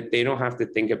so that they don't have to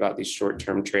think about these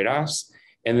short-term trade-offs,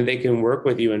 and that they can work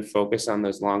with you and focus on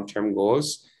those long-term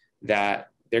goals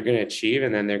that they're going to achieve,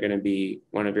 and then they're going to be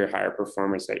one of your higher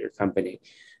performers at your company.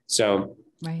 So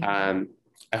right.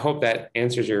 I hope that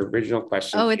answers your original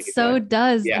question. Oh, it so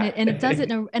does. Yeah. And it does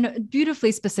it in a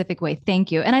beautifully specific way. Thank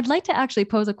you. And I'd like to actually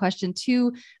pose a question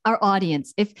to our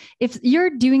audience. If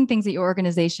you're doing things at your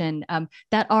organization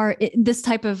that are this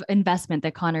type of investment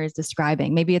that Connor is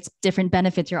describing, maybe it's different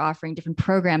benefits you're offering, different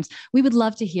programs, we would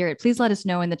love to hear it. Please let us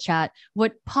know in the chat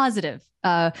what positive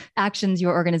actions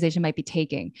your organization might be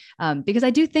taking. Because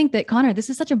I do think that, Connor, this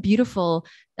is such a beautiful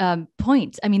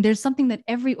point. I mean, there's something that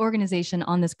every organization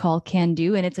on this call can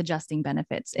do, and it's adjusting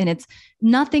benefits. And it's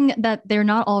nothing that they're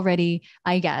not already,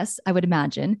 I guess, I would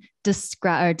imagine,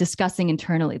 discussing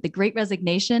internally. The Great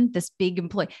Resignation, this big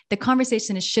employee, the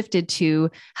conversation is shifted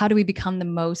to how do we become the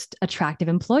most attractive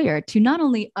employer to not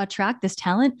only attract this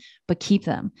talent, but keep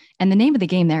them. And the name of the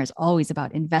game there is always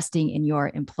about investing in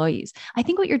your employees. I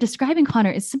think what you're describing,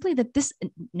 Connor, is simply that this,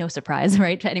 no surprise,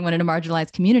 right, to anyone in a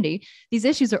marginalized community, these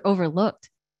issues are overlooked.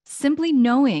 Simply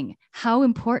knowing how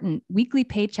important weekly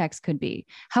paychecks could be,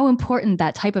 how important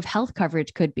that type of health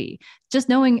coverage could be, just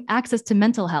knowing access to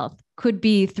mental health could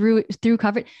be through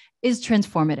coverage is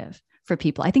transformative for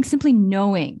people. I think simply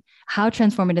knowing how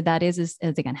transformative that is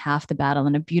again, half the battle,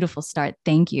 and a beautiful start.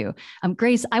 Thank you.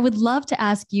 Grace, I would love to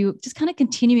ask you, just kind of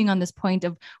continuing on this point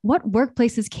of what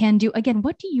workplaces can do. Again,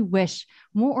 what do you wish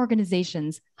more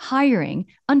organizations hiring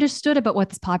understood about what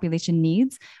this population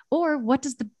needs? Or what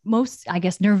does the most, I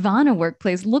guess, nirvana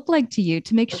workplace look like to you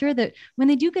to make sure that when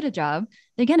they do get a job,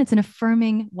 again, it's an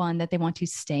affirming one that they want to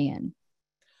stay in?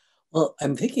 Well,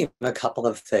 I'm thinking of a couple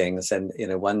of things, and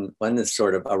one is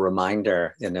sort of a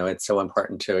reminder. It's so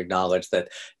important to acknowledge that,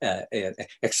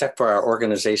 except for our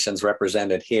organizations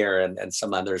represented here and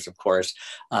some others, of course,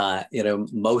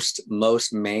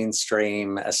 most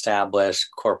mainstream established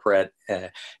corporate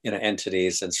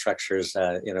entities and structures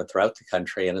throughout the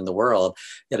country and in the world,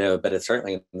 but it's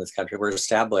certainly in this country, were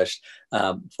established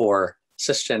for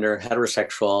cisgender,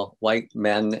 heterosexual, white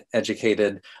men,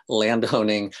 educated,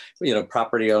 landowning,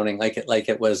 property owning, like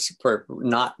it was for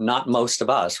not most of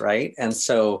us, right? And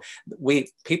so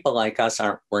people like us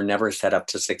were never set up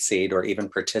to succeed or even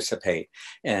participate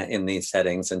in these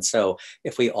settings. And so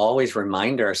if we always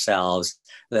remind ourselves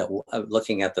that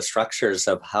looking at the structures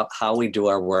of how we do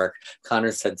our work,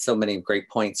 Connor said so many great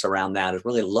points around that, is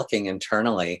really looking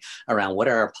internally around what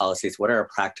are our policies, what are our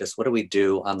practice, what do we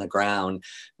do on the ground,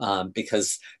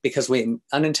 because we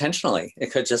unintentionally,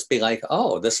 it could just be like,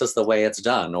 oh, this is the way it's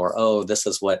done, or oh, this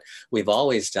is what we've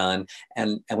always done,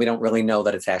 and we don't really know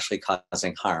that it's actually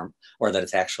causing harm, or that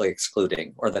it's actually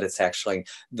excluding, or that it's actually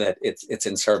that it's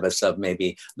in service of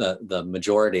maybe the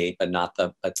majority, but not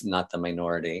the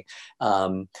minority.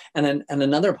 And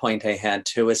another point I had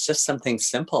too is just something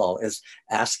simple, is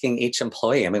asking each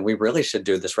employee. I mean, we really should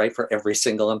do this, right, for every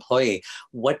single employee.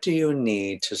 What do you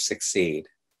need to succeed?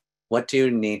 What do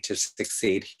you need to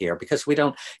succeed here? Because we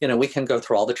don't, we can go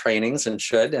through all the trainings and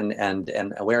should,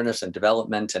 and awareness and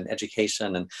development and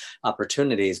education and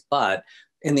opportunities, but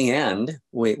in the end,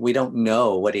 we don't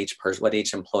know what each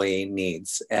employee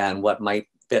needs and what might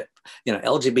fit.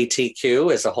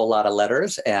 LGBTQ is a whole lot of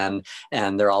letters, and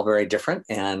they're all very different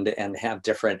and have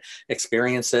different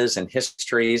experiences and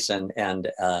histories and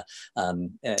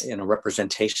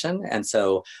representation. And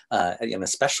so,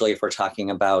 especially if we're talking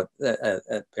about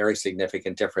a very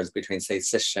significant difference between, say,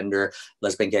 cisgender,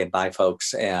 lesbian, gay, bi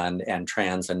folks and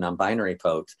trans and non-binary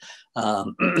folks.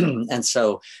 And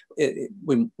so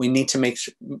we need to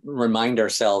remind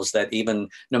ourselves that even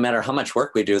no matter how much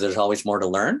work we do, there's always more to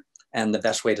learn. And the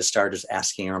best way to start is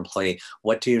asking your employee,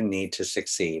 what do you need to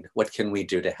succeed? What can we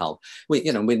do to help? We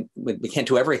can't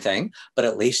do everything, but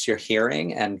at least you're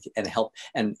hearing and help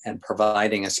and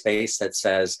providing a space that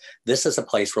says, this is a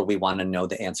place where we want to know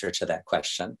the answer to that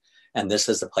question. And this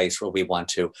is a place where we want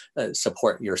to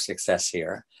support your success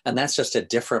here. And that's just a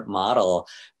different model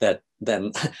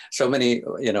than so many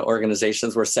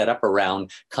organizations were set up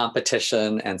around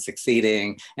competition and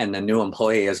succeeding. And the new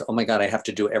employee is, oh my God, I have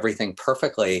to do everything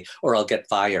perfectly or I'll get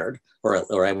fired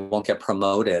or I won't get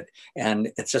promoted.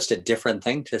 And it's just a different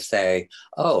thing to say,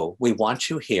 oh, we want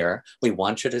you here. We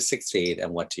want you to succeed.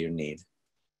 And what do you need?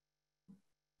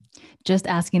 Just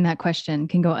asking that question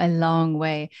can go a long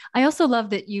way. I also love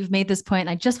that you've made this point.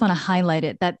 I just want to highlight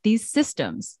it, that these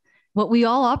systems, what we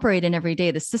all operate in every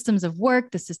day, the systems of work,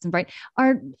 the systems, right,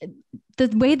 the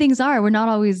way things are, we're not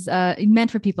always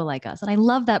meant for people like us. And I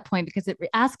love that point because it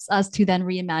asks us to then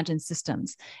reimagine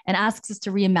systems and asks us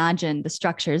to reimagine the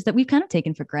structures that we've kind of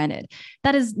taken for granted.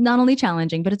 That is not only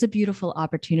challenging, but it's a beautiful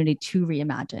opportunity to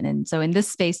reimagine. And so in this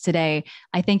space today,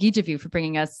 I thank each of you for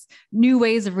bringing us new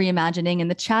ways of reimagining. And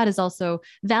the chat is also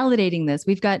validating this.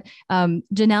 We've got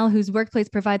Janelle, whose workplace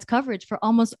provides coverage for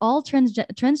almost all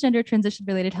transgender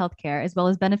transition-related healthcare, as well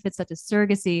as benefits such as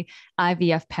surrogacy,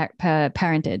 IVF,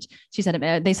 parentage. She said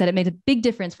they said it made a big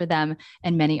difference for them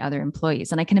and many other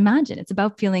employees. And I can imagine it's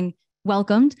about feeling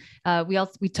welcomed. We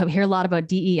hear a lot about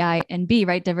DEI and B,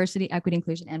 right? Diversity, equity,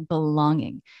 inclusion, and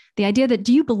belonging. The idea that,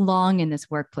 do you belong in this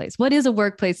workplace? What is a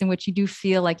workplace in which you do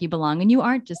feel like you belong and you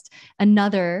aren't just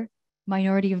another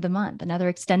minority of the month, another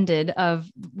extended of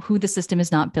who the system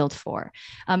is not built for.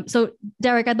 So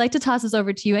Derrick, I'd like to toss this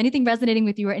over to you. Anything resonating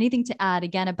with you or anything to add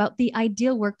again about the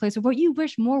ideal workplace or what you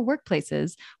wish more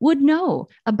workplaces would know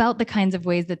about the kinds of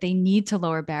ways that they need to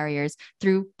lower barriers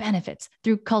through benefits,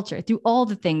 through culture, through all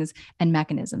the things and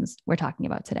mechanisms we're talking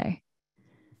about today?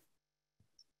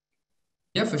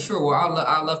 Yeah, for sure. Well,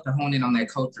 I love to hone in on that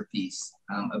culture piece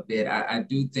a bit. I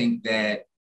do think that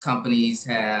companies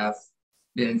have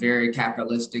been very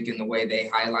capitalistic in the way they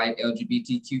highlight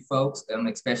LGBTQ folks,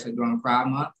 especially during Pride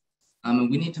Month.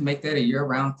 And we need to make that a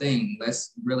year-round thing.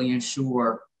 Let's really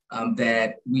ensure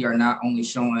that we are not only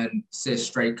showing cis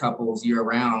straight couples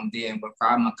year-round, then when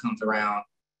Pride Month comes around,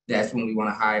 that's when we want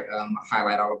to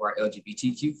highlight all of our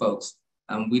LGBTQ folks.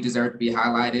 We deserve to be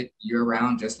highlighted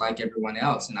year-round, just like everyone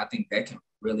else. And I think that can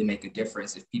really make a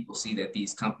difference if people see that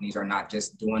these companies are not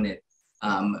just doing it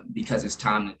because it's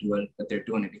time to do it, but they're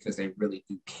doing it because they really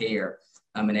do care.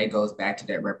 And that goes back to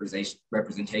that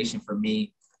representation for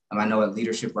me. I know at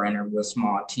leadership we're in a real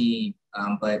small team,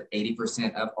 but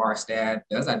 80% of our staff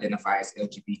does identify as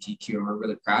LGBTQ, and we're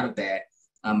really proud of that.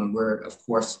 And we're, of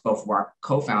course, both of our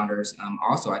co-founders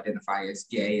also identify as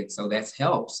gay, and so that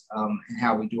helps in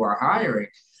how we do our hiring.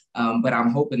 But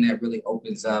I'm hoping that really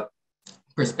opens up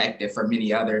perspective for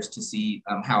many others to see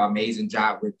how amazing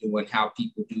job we're doing, how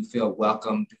people do feel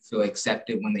welcome, do feel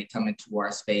accepted when they come into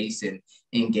our space and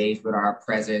engage with our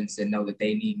presence and know that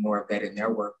they need more of that in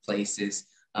their workplaces.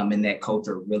 And that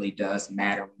culture really does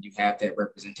matter when you have that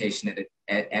representation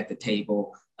at the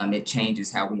table. It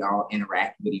changes how we all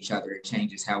interact with each other. It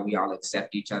changes how we all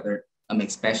accept each other,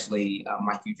 especially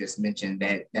like you just mentioned,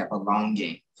 that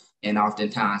belonging. And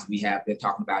oftentimes we have been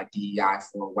talking about DEI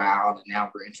for a while, and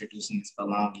now we're introducing this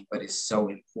belonging, but it's so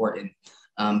important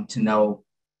to know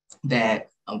that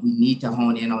we need to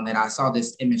hone in on that. I saw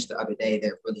this image the other day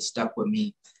that really stuck with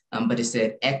me, but it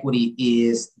said equity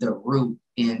is the root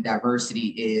and diversity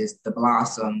is the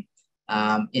blossom.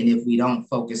 And if we don't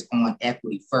focus on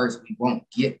equity first, we won't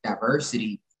get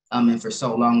diversity. And for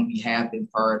so long, we have been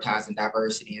prioritizing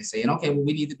diversity and saying, okay, well,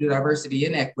 we need to do diversity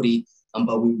and equity.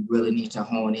 But we really need to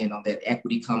hone in on that.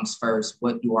 Equity comes first.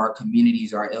 What do our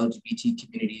communities, our LGBT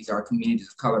communities, our communities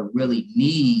of color really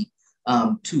need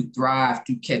to thrive,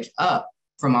 to catch up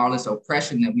from all this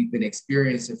oppression that we've been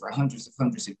experiencing for hundreds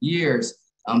of years,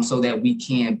 so that we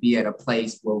can be at a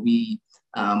place where we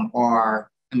are,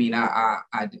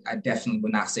 I definitely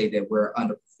would not say that we're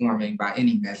underperforming by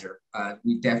any measure.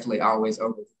 We definitely always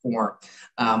overperform,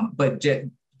 but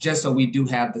just so we do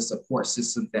have the support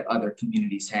system that other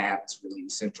communities have is really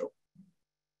essential.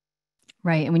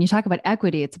 Right. And when you talk about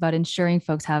equity, it's about ensuring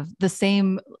folks have the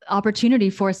same opportunity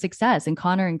for success. And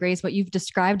Connor and Grace, what you've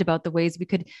described about the ways we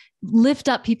could lift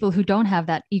up people who don't have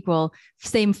that equal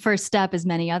same first step as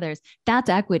many others, that's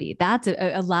equity. That's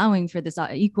allowing for this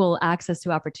equal access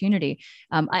to opportunity.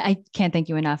 I can't thank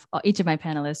you enough, each of my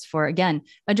panelists, for, again,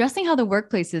 addressing how the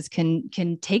workplaces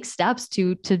can take steps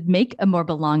to make a more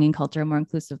belonging culture, a more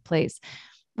inclusive place.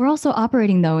 We're also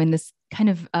operating, though, in this kind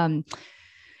of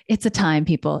it's a time,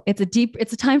 people. It's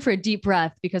a time for a deep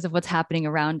breath because of what's happening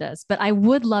around us. But I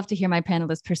would love to hear my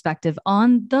panelists' perspective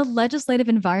on the legislative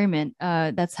environment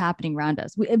that's happening around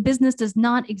us. A business does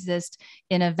not exist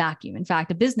in a vacuum. In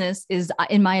fact, a business is,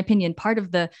 in my opinion, part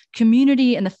of the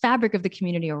community and the fabric of the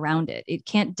community around it. It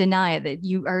can't deny that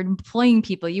you are employing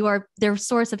people. You are their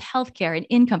source of healthcare and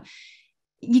income.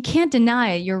 You can't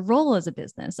deny your role as a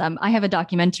business. I have a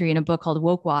documentary in a book called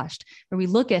Woke Washed, where we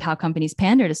look at how companies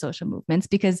pander to social movements,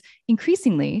 because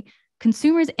increasingly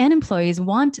consumers and employees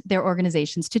want their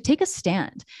organizations to take a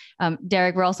stand.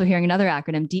 Derrick, we're also hearing another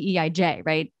acronym, DEIJ,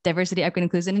 right? Diversity, equity,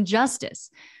 inclusion, and justice.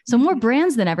 So more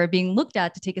brands than ever being looked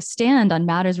at to take a stand on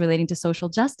matters relating to social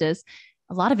justice.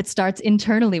 A lot of it starts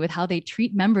internally with how they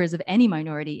treat members of any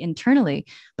minority internally.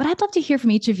 But I'd love to hear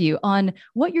from each of you on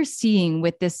what you're seeing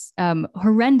with this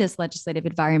horrendous legislative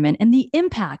environment and the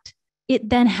impact it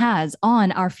then has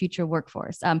on our future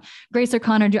workforce. Grace or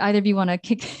Connor, do either of you want to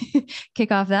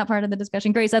kick off that part of the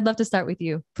discussion? Grace, I'd love to start with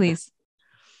you, please.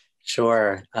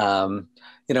 Sure.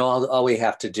 All we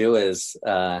have to do is,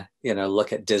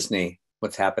 look at Disney,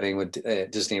 what's happening with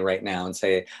Disney right now, and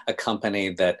say a company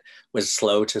that was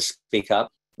slow to speak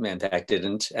up, in fact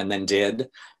didn't, and then did,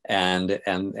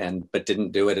 but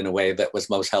didn't do it in a way that was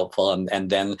most helpful, and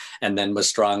then was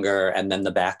stronger, and then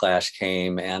the backlash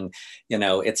came. And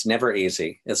it's never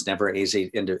easy. It's never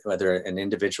easy, whether an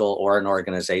individual or an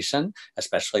organization,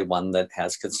 especially one that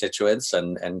has constituents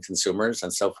and consumers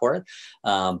and so forth.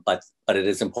 But it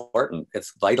is important.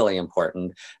 It's vitally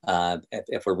important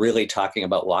if we're really talking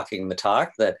about walking the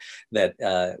talk, that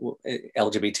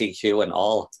LGBTQ and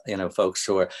all folks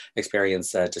who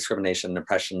experience discrimination and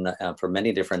oppression for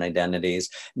many different identities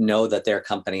know that their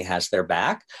company has their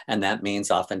back, and that means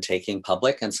often taking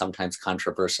public and sometimes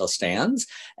controversial stands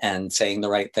and saying the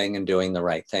right thing and doing the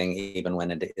right thing, even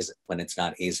when it's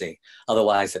not easy.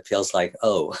 Otherwise, it feels like,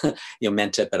 oh, you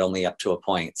meant it, but only up to a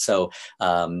point. So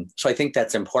I think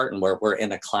that's important. We're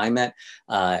in a climate,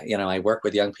 I work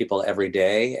with young people every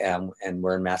day, and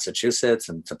we're in Massachusetts,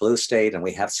 and it's a blue state, and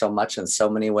we have so much in so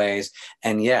many ways.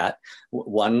 And yet,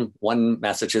 one,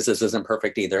 Massachusetts isn't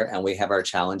perfect either, and we have our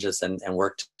challenges and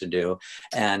work to do.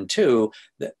 And two,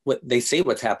 they see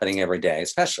what's happening every day,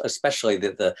 especially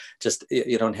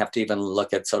you don't have to even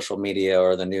look at social media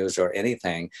or the news or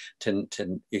anything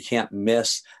you can't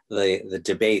miss the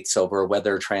debates over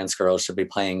whether trans girls should be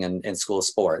playing in school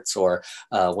sports, or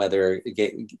whether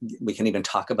we can even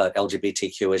talk about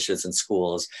LGBTQ issues in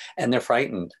schools. And they're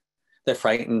frightened. They're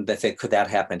frightened that could that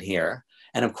happen here?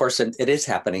 And of course, it is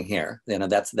happening here.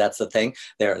 That's the thing.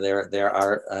 There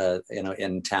are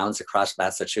in towns across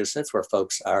Massachusetts where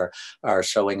folks are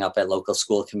showing up at local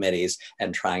school committees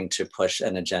and trying to push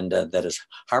an agenda that is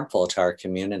harmful to our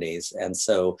communities. And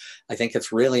so I think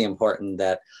it's really important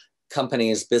that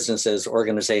companies, businesses,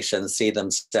 organizations see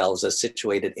themselves as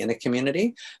situated in a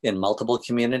community, in multiple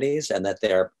communities, and that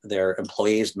their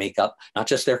employees make up, not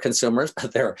just their consumers,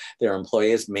 but their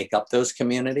employees make up those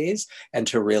communities, and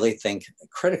to really think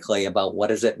critically about what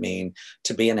does it mean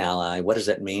to be an ally? What does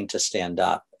it mean to stand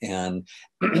up? And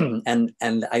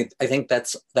I think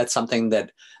that's something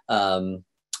that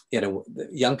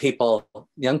young people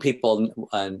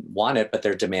want it, but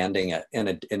they're demanding it in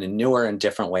a newer and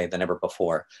different way than ever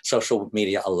before. Social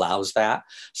media allows that,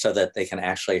 so that they can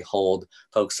actually hold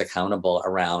folks accountable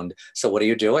around. So what are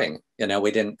you doing?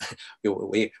 We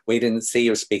didn't see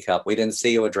you speak up. We didn't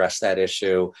see you address that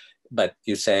issue, but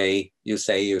you say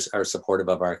you are supportive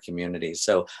of our community.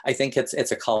 So I think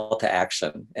it's a call to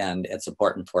action, and it's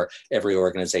important for every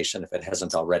organization, if it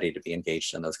hasn't already, to be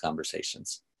engaged in those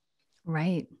conversations.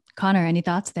 Right. Connor, any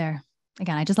thoughts there?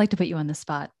 Again, I just like to put you on the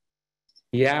spot.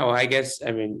 Yeah, well, I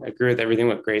agree with everything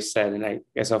what Grace said. And I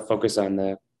guess I'll focus on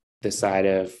the side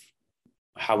of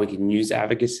how we can use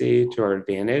advocacy to our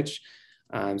advantage.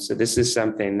 So this is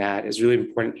something that is really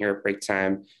important here at Break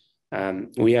Time.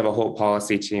 We have a whole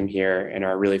policy team here and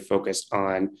are really focused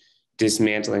on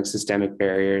dismantling systemic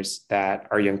barriers that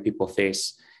our young people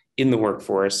face in the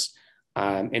workforce,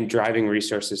 and driving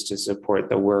resources to support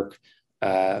the work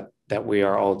that we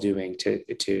are all doing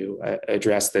to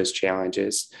address those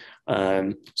challenges.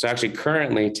 So actually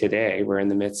currently today, we're in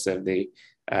the midst of the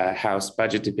House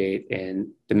budget debate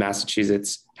in the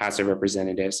Massachusetts House of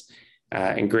Representatives.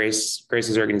 And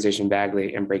Grace's organization,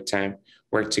 Bagley, and Break Time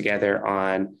worked together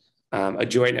on a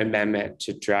joint amendment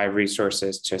to drive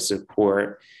resources to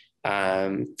support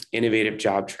innovative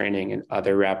job training and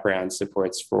other wraparound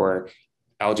supports for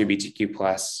LGBTQ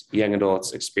plus young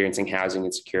adults experiencing housing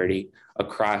insecurity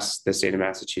across the state of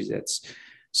Massachusetts.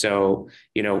 So,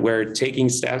 we're taking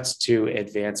steps to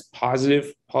advance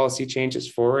positive policy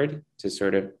changes forward to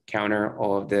sort of counter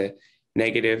all of the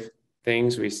negative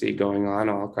things we see going on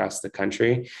all across the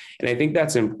country. And I think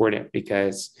that's important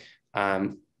because,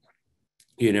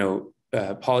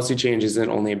 policy change isn't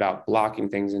only about blocking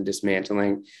things and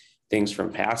dismantling things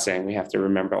from passing. We have to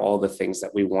remember all the things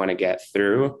that we want to get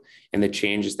through and the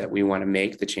changes that we want to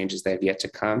make, the changes that have yet to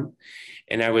come.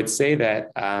 And I would say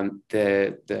that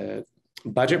the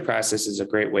budget process is a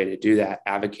great way to do that,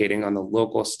 advocating on the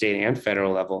local, state, and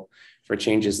federal level for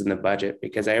changes in the budget,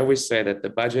 because I always say that the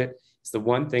budget is the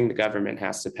one thing the government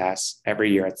has to pass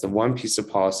every year. It's the one piece of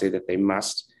policy that they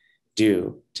must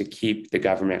do to keep the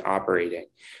government operating.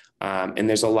 And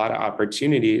there's a lot of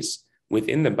opportunities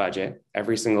within the budget.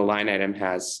 Every single line item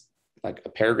has like a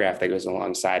paragraph that goes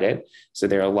alongside it. So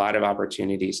there are a lot of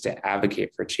opportunities to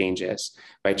advocate for changes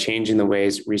by changing the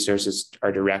ways resources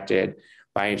are directed,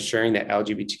 by ensuring that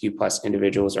LGBTQ plus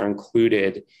individuals are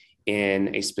included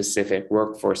in a specific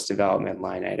workforce development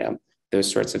line item, those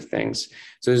sorts of things.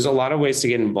 So there's a lot of ways to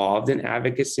get involved in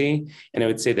advocacy. And I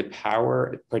would say the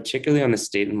power, particularly on the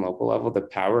state and local level, the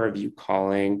power of you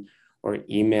calling or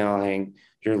emailing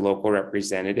your local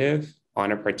representative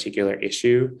on a particular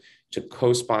issue to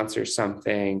co-sponsor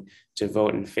something, to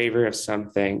vote in favor of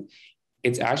something,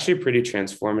 it's actually pretty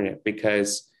transformative,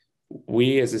 because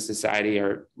we as a society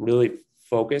are really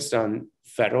focused on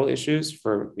federal issues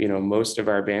for most of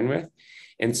our bandwidth.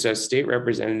 And so state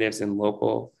representatives and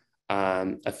local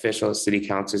officials, city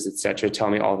councils, et cetera, tell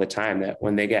me all the time that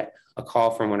when they get a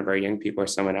call from one of our young people or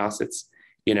someone else, it's,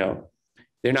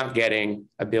 they're not getting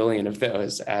a billion of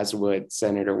those as would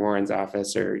Senator Warren's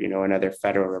office or, another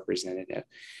federal representative.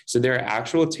 So there are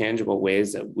actual tangible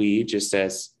ways that we, just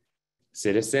as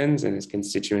citizens and as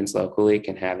constituents locally,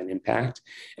 can have an impact.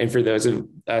 And for those of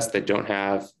us that don't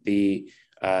have the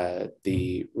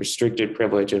restricted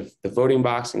privilege of the voting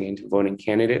box and getting to voting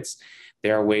candidates,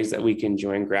 there are ways that we can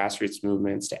join grassroots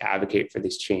movements to advocate for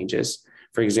these changes.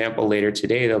 For example, later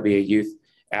today, there'll be a youth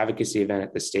advocacy event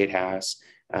at the State House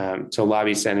to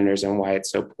lobby senators on why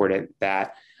it's so important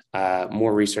that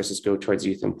more resources go towards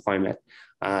youth employment.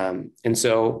 And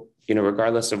so,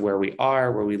 regardless of where we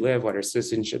are, where we live, what our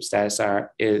citizenship status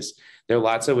is, there are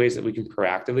lots of ways that we can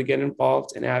proactively get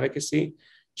involved in advocacy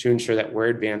to ensure that we're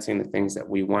advancing the things that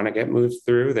we want to get moved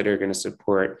through that are going to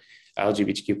support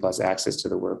LGBTQ plus access to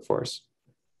the workforce.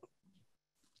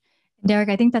 Derrick,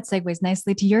 I think that segues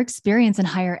nicely to your experience in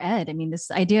higher ed. I mean, this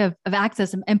idea of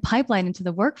access and pipeline into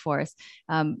the workforce,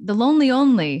 the lonely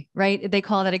only, right? They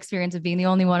call that experience of being the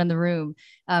only one in the room.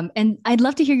 And I'd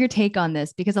love to hear your take on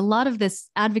this, because a lot of this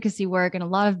advocacy work and a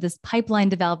lot of this pipeline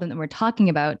development that we're talking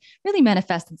about really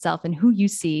manifests itself in who you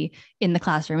see in the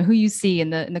classroom, who you see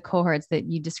in the cohorts that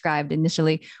you described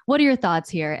initially. What are your thoughts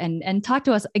here? And talk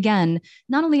to us again,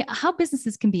 not only how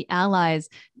businesses can be allies,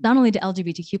 not only to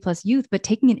LGBTQ plus youth, but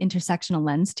taking an intersectional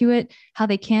lens to it, how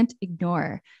they can't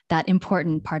ignore that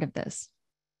important part of this.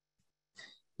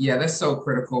 Yeah, that's so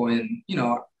critical. And,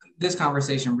 this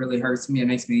conversation really hurts me. It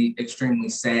makes me extremely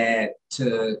sad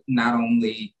to not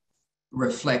only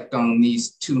reflect on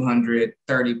these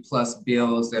 230 plus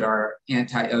bills that are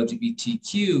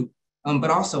anti-LGBTQ,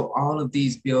 but also all of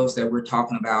these bills that we're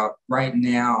talking about right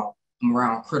now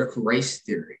around critical race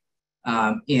theory,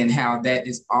 and how that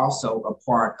is also a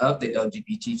part of the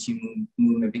LGBTQ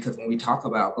movement, because when we talk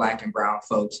about Black and brown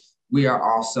folks, we are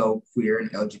also queer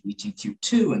and LGBTQ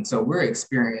too. And so we're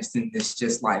experiencing this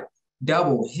just like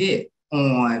double hit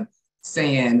on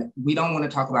saying, we don't want to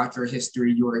talk about your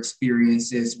history, your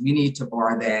experiences. We need to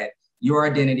bar that. Your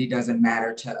identity doesn't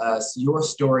matter to us. Your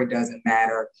story doesn't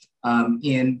matter.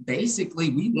 And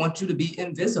basically, we want you to be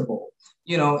invisible,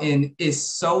 and it's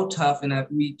so tough. And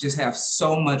we just have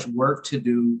so much work to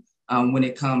do when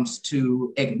it comes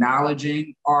to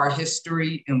acknowledging our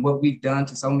history and what we've done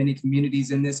to so many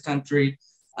communities in this country,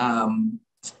 and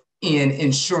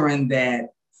ensuring that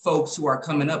folks who are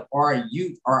coming up, our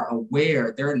youth, are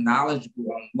aware, they're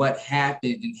knowledgeable on what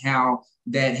happened and how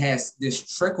that has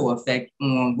this trickle effect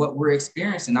on what we're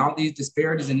experiencing. All these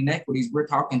disparities and inequities we're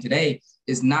talking today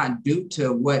is not due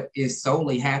to what is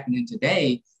solely happening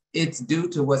today. It's due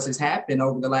to what has happened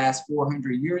over the last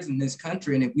 400 years in this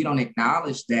country. And if we don't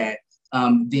acknowledge that,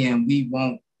 then we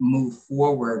won't move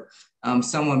forward.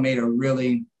 Someone made a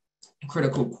really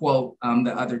critical quote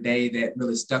the other day that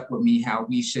really stuck with me, how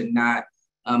we should not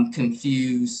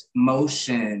confuse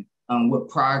motion with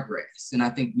progress. And I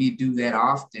think we do that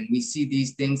often. We see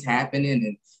these things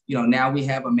happening, and now we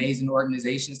have amazing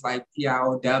organizations like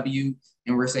PIOW,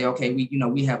 and we're saying, okay,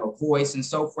 we have a voice and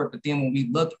so forth. But then when we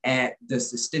look at the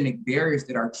systemic barriers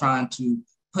that are trying to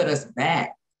put us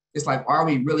back, it's like, are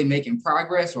we really making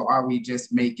progress, or are we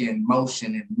just making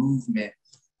motion and movement?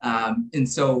 And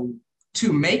so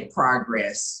to make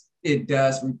progress, it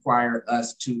does require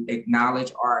us to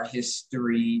acknowledge our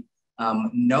history,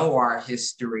 know our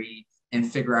history,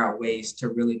 and figure out ways to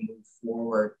really move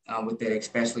forward with it,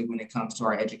 especially when it comes to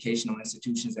our educational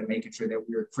institutions, and making sure that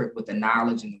we're equipped with the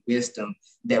knowledge and the wisdom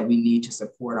that we need to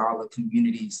support all the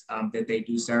communities that they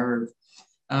do serve.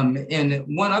 And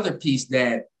one other piece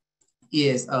that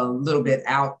is a little bit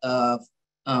out of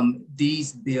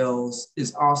these bills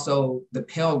is also the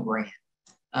Pell Grant.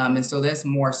 And so that's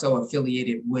more so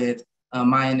affiliated with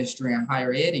my industry in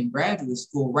higher ed and graduate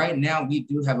school. Right now, we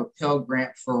do have a Pell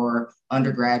Grant for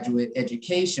undergraduate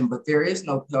education, but there is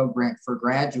no Pell Grant for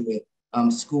graduate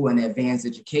school and advanced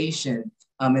education.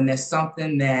 And that's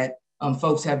something that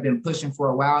folks have been pushing for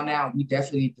a while now. We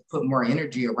definitely need to put more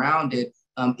energy around it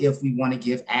if we want to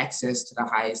give access to the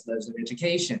highest levels of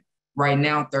education. Right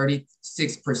now,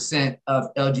 36%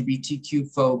 of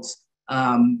LGBTQ folks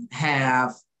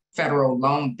have federal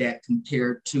loan debt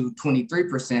compared to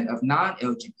 23% of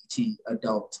non-LGBT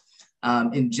adults.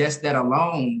 And just that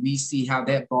alone, we see how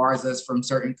that bars us from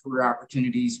certain career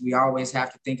opportunities. We always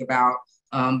have to think about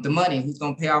the money. Who's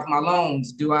going to pay off my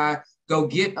loans? Do I go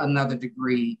get another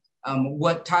degree?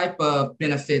 What type of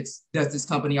benefits does this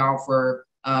company offer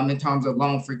in terms of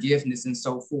loan forgiveness and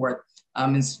so forth?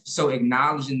 And so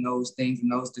acknowledging those things and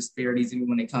those disparities, even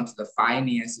when it comes to the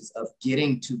finances of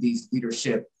getting to these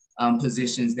leadership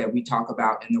positions that we talk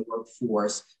about in the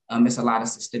workforce, it's a lot of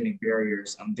systemic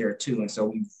barriers there too. And so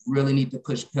we really need to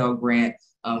push Pell Grant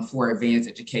for advanced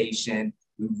education.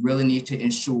 We really need to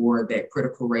ensure that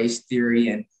critical race theory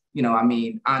and, I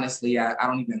mean, honestly, I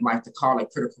don't even like to call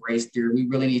it critical race theory. We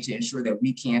really need to ensure that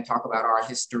we can talk about our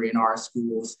history in our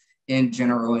schools in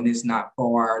general and it's not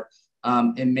barred.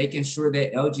 And making sure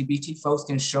that LGBT folks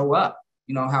can show up,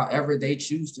 however they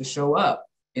choose to show up,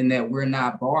 and that we're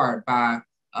not barred by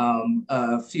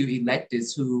a few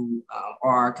electeds who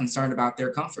are concerned about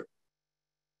their comfort.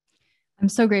 I'm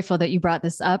so grateful that you brought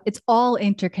this up. It's all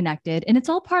interconnected, and it's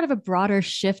all part of a broader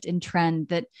shift in trend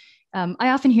that I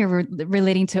often hear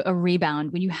relating to a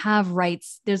rebound. When you have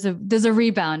rights, there's a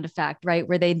rebound effect, right?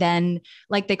 Where they then,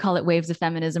 like they call it waves of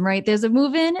feminism, right? There's a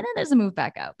move in and then there's a move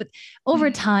back out. But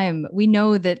over time, we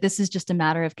know that this is just a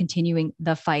matter of continuing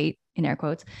the fight, in air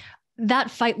quotes. That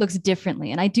fight looks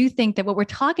differently. And I do think that what we're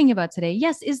talking about today,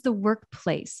 yes, is the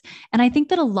workplace. And I think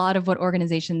that a lot of what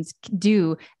organizations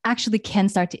do actually can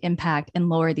start to impact and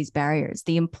lower these barriers.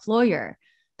 The employer,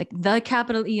 the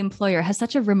capital E employer, has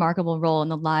such a remarkable role in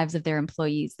the lives of their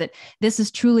employees that this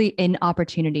is truly an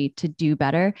opportunity to do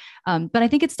better. But I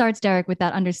think it starts, Derrick, with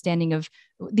that understanding of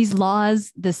these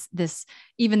laws, this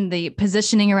even the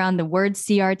positioning around the word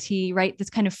CRT, right?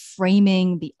 This kind of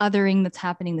framing, the othering that's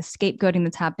happening, the scapegoating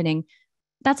that's happening.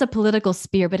 That's a political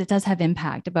spear, but it does have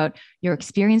impact about your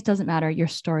experience doesn't matter. Your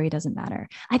story doesn't matter.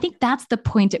 I think that's the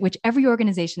point at which every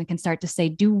organization can start to say,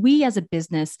 do we as a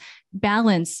business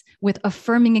balance with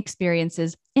affirming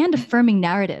experiences and affirming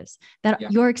narratives that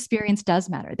your experience does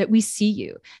matter, that we see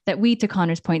you, that we, to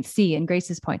Connor's point, see, and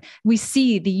Grace's point, we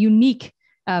see the unique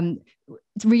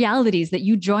realities that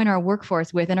you join our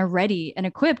workforce with and are ready and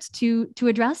equipped to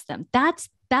address them. That's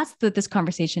what this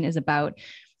conversation is about.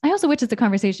 I also wish it's a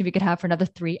conversation we could have for another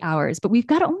 3 hours, but we've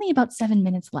got only about 7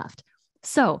 minutes left.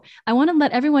 So I want to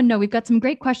let everyone know we've got some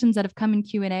great questions that have come in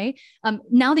Q&A.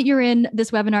 Now that you're in this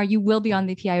webinar, you will be on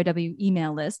the PIOW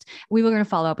email list. We were going to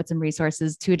follow up with some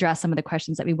resources to address some of the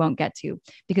questions that we won't get to,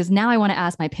 because now I want to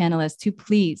ask my panelists to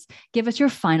please give us your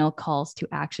final calls to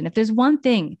action. If there's one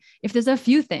thing, if there's a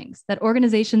few things that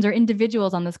organizations or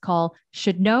individuals on this call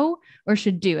should know or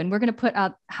should do, and we're going to put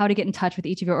up how to get in touch with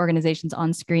each of your organizations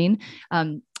on screen.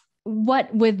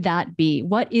 What would that be?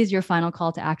 What is your final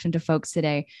call to action to folks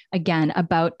today, again,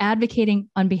 about advocating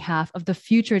on behalf of the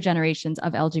future generations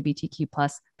of LGBTQ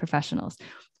plus professionals?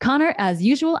 Connor, as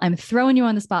usual, I'm throwing you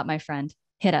on the spot, my friend.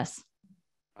 Hit us.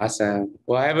 Awesome.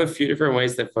 Well, I have a few different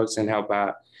ways that folks can help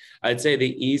out. I'd say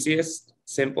the easiest,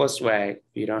 simplest way,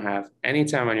 if you don't have any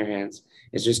time on your hands,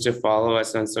 is just to follow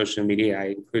us on social media. I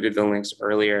included the links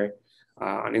earlier.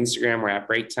 On Instagram, we're at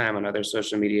Break Time. On other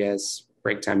social medias,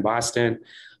 Break Time Boston.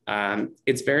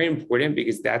 It's very important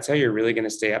because that's how you're really going to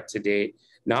stay up to date,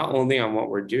 not only on what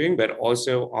we're doing, but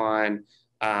also on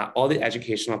all the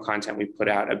educational content we put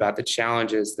out about the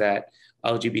challenges that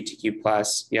LGBTQ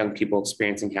plus young people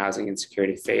experiencing housing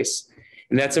insecurity face.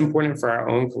 And that's important for our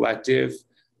own collective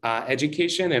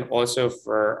education and also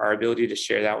for our ability to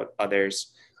share that with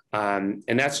others. And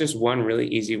that's just one really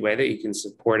easy way that you can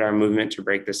support our movement to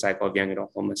break the cycle of young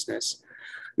adult homelessness.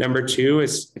 Number two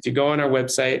is if you go on our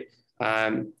website,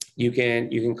 you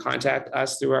can contact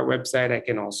us through our website. I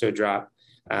can also drop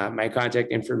my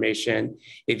contact information.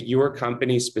 If your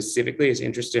company specifically is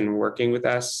interested in working with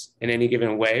us in any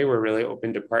given way, we're really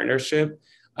open to partnership.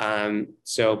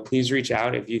 So please reach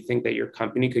out if you think that your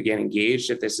company could get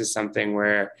engaged. If this is something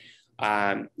where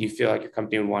you feel like your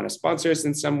company would want to sponsor us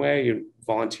in some way, you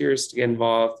volunteers to get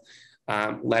involved,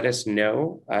 let us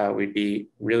know. We'd be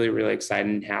really, really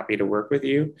excited and happy to work with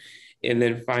you. And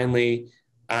then finally,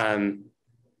 I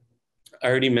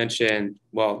already mentioned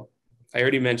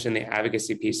the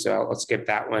advocacy piece, so I'll skip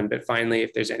that one. But finally,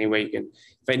 if there's any way you can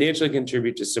financially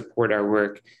contribute to support our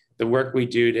work, the work we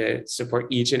do to support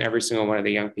each and every single one of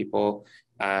the young people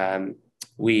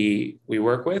we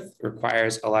work with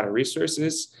requires a lot of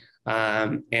resources.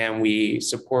 And we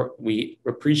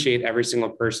appreciate every single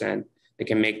person that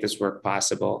can make this work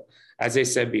possible. As I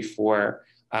said before,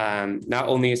 not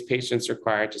only is patience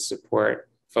required to support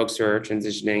folks who are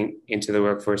transitioning into the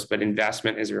workforce, but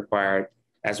investment is required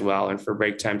as well. And for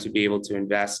break time to be able to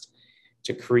invest,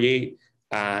 to create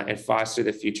and foster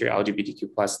the future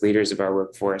LGBTQ plus leaders of our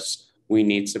workforce, we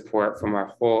need support from our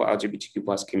whole LGBTQ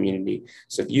plus community.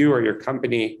 So if you or your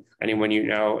company, anyone you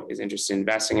know is interested in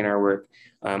investing in our work,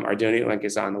 our donate link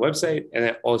is on the website. And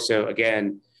then also,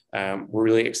 again, we're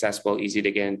really accessible, easy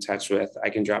to get in touch with. I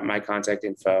can drop my contact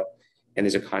info, and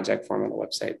there's a contact form on the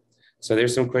website. So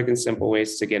there's some quick and simple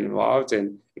ways to get involved.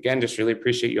 And again, just really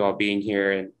appreciate you all being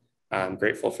here, and I'm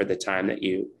grateful for the time that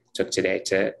you took today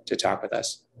to talk with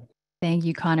us. Thank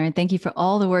you, Connor. And thank you for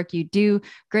all the work you do.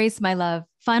 Grace, my love,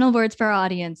 final words for our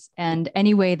audience and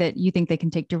any way that you think they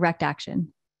can take direct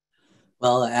action.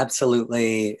 Well,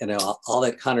 absolutely. All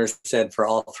that Connor said for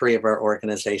all three of our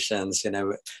organizations,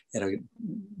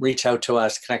 reach out to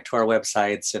us, connect to our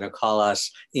websites, call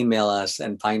us, email us,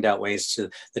 and find out ways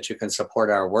that you can support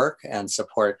our work and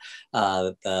support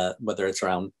whether it's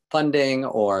around funding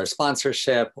or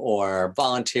sponsorship or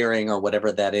volunteering or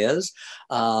whatever that is.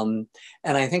 And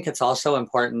I think it's also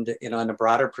important, in a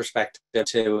broader perspective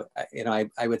to,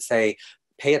 I would say,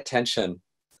 pay attention.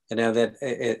 That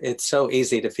it's so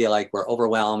easy to feel like we're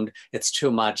overwhelmed. It's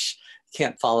too much.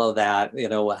 Can't follow that.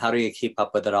 How do you keep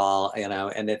up with it all?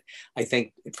 And I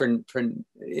think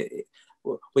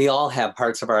we all have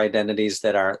parts of our identities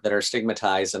that are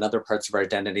stigmatized and other parts of our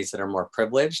identities that are more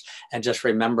privileged. And just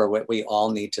remember what we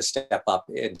all need to step up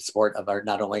in support of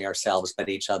not only ourselves, but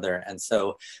each other. And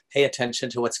so pay attention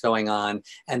to what's going on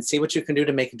and see what you can do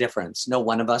to make a difference. No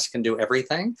one of us can do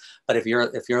everything, but if your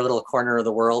little corner of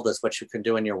the world is what you can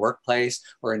do in your workplace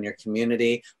or in your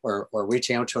community or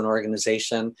reaching out to an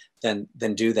organization, then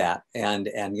do that and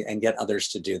get others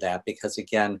to do that. Because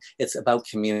again, it's about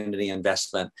community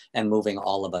investment and moving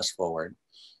all of us forward.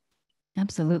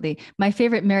 Absolutely. My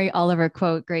favorite Mary Oliver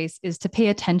quote, Grace, is to pay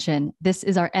attention. This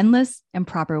is our endless and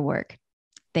proper work.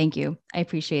 Thank you. I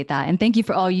appreciate that. And thank you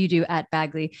for all you do at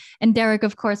Bagley. And Derrick,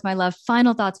 of course, my love,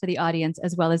 final thoughts for the audience,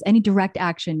 as well as any direct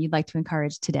action you'd like to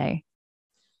encourage today.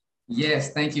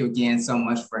 Yes, thank you again so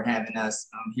much for having us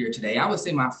here today. I would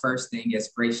say my first thing,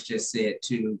 as Grace just said,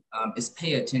 is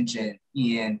pay attention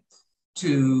and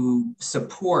to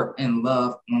support and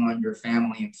love on your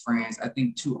family and friends. I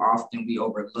think too often we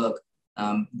overlook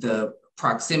the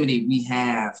proximity we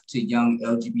have to young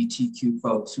LGBTQ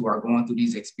folks who are going through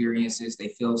these experiences. They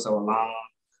feel so alone.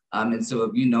 And so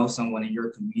if you know someone in your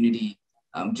community,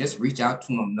 just reach out to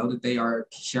them, know that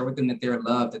share with them that they're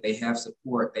loved, that they have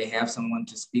support, they have someone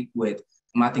to speak with.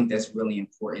 I think that's really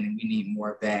important, and we need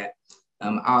more of that.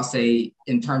 I'll say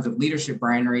in terms of leadership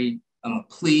bravery,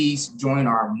 please join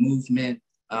our movement.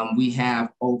 We have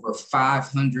over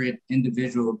 500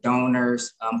 individual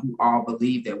donors who all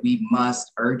believe that we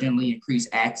must urgently increase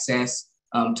access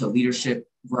to leadership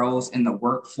roles in the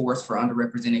workforce for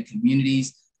underrepresented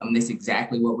communities. That's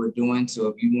exactly what we're doing. So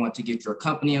if you want to get your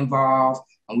company involved,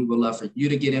 we would love for you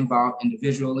to get involved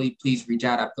individually. Please reach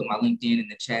out. I put my LinkedIn in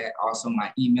the chat, also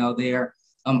my email there.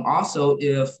 Also,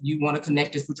 if you want to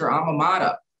connect us with your alma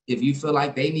mater, if you feel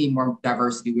like they need more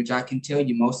diversity, which I can tell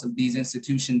you most of these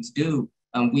institutions do,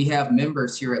 we have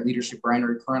members here at Leadership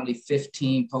Bravery. Currently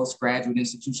 15 postgraduate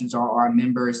institutions are our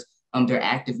members. They're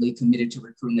actively committed to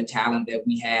recruiting the talent that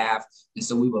we have. And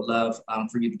so we would love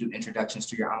for you to do introductions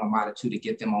to your alma mater too, to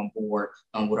get them on board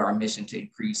with our mission to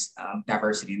increase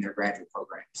diversity in their graduate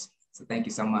programs. So thank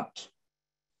you so much.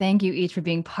 Thank you each for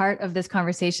being part of this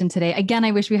conversation today. Again,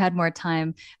 I wish we had more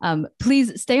time.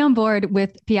 Please stay on board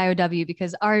with PIOW,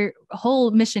 because our whole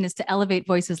mission is to elevate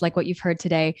voices like what you've heard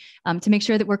today, to make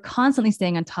sure that we're constantly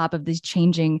staying on top of these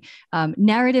changing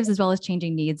narratives as well as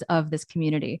changing needs of this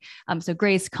community. So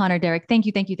Grace, Connor, Derrick, thank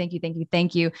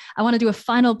you. I want to do a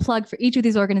final plug for each of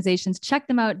these organizations. Check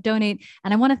them out, donate.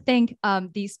 And I want to thank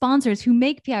the sponsors who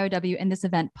make PIOW and this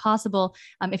event possible.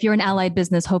 If you're an allied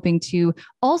business hoping to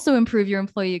also improve your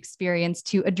employee experience,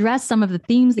 to address some of the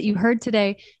themes that you heard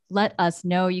today, let us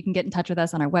know. You can get in touch with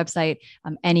us on our website,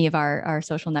 any of our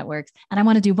social networks. And I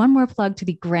want to do one more plug to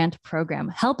the grant program.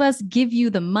 Help us give you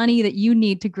the money that you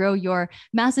need to grow your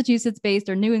Massachusetts-based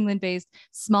or New England-based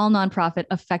small nonprofit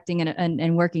affecting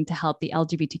and working to help the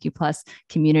LGBTQ plus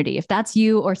community. If that's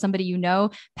you or somebody you know,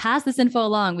 pass this info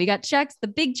along. We got checks, the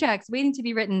big checks waiting to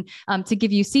be written to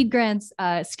give you seed grants,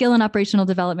 skill and operational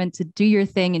development to do your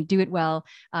thing and do it well,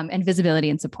 and visibility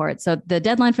and support. So the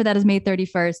deadline for that is May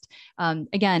 31st.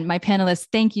 Again, my panelists,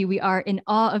 thank you. We are in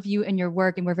awe of you and your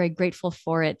work, and we're very grateful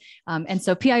for it. And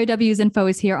so PIOW's info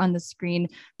is here on the screen.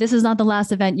 This is not the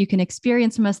last event you can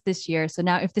experience from us this year. So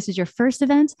now if this is your first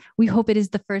event, we hope it is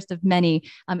the first of many.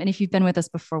 And if you've been with us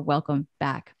before, welcome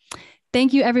back.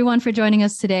 Thank you, everyone, for joining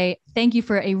us today. Thank you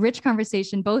for a rich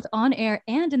conversation, both on air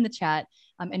and in the chat.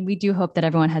 And we do hope that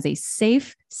everyone has a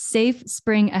safe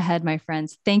spring ahead, my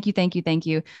friends. Thank you, thank you, thank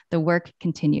you. The work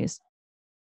continues.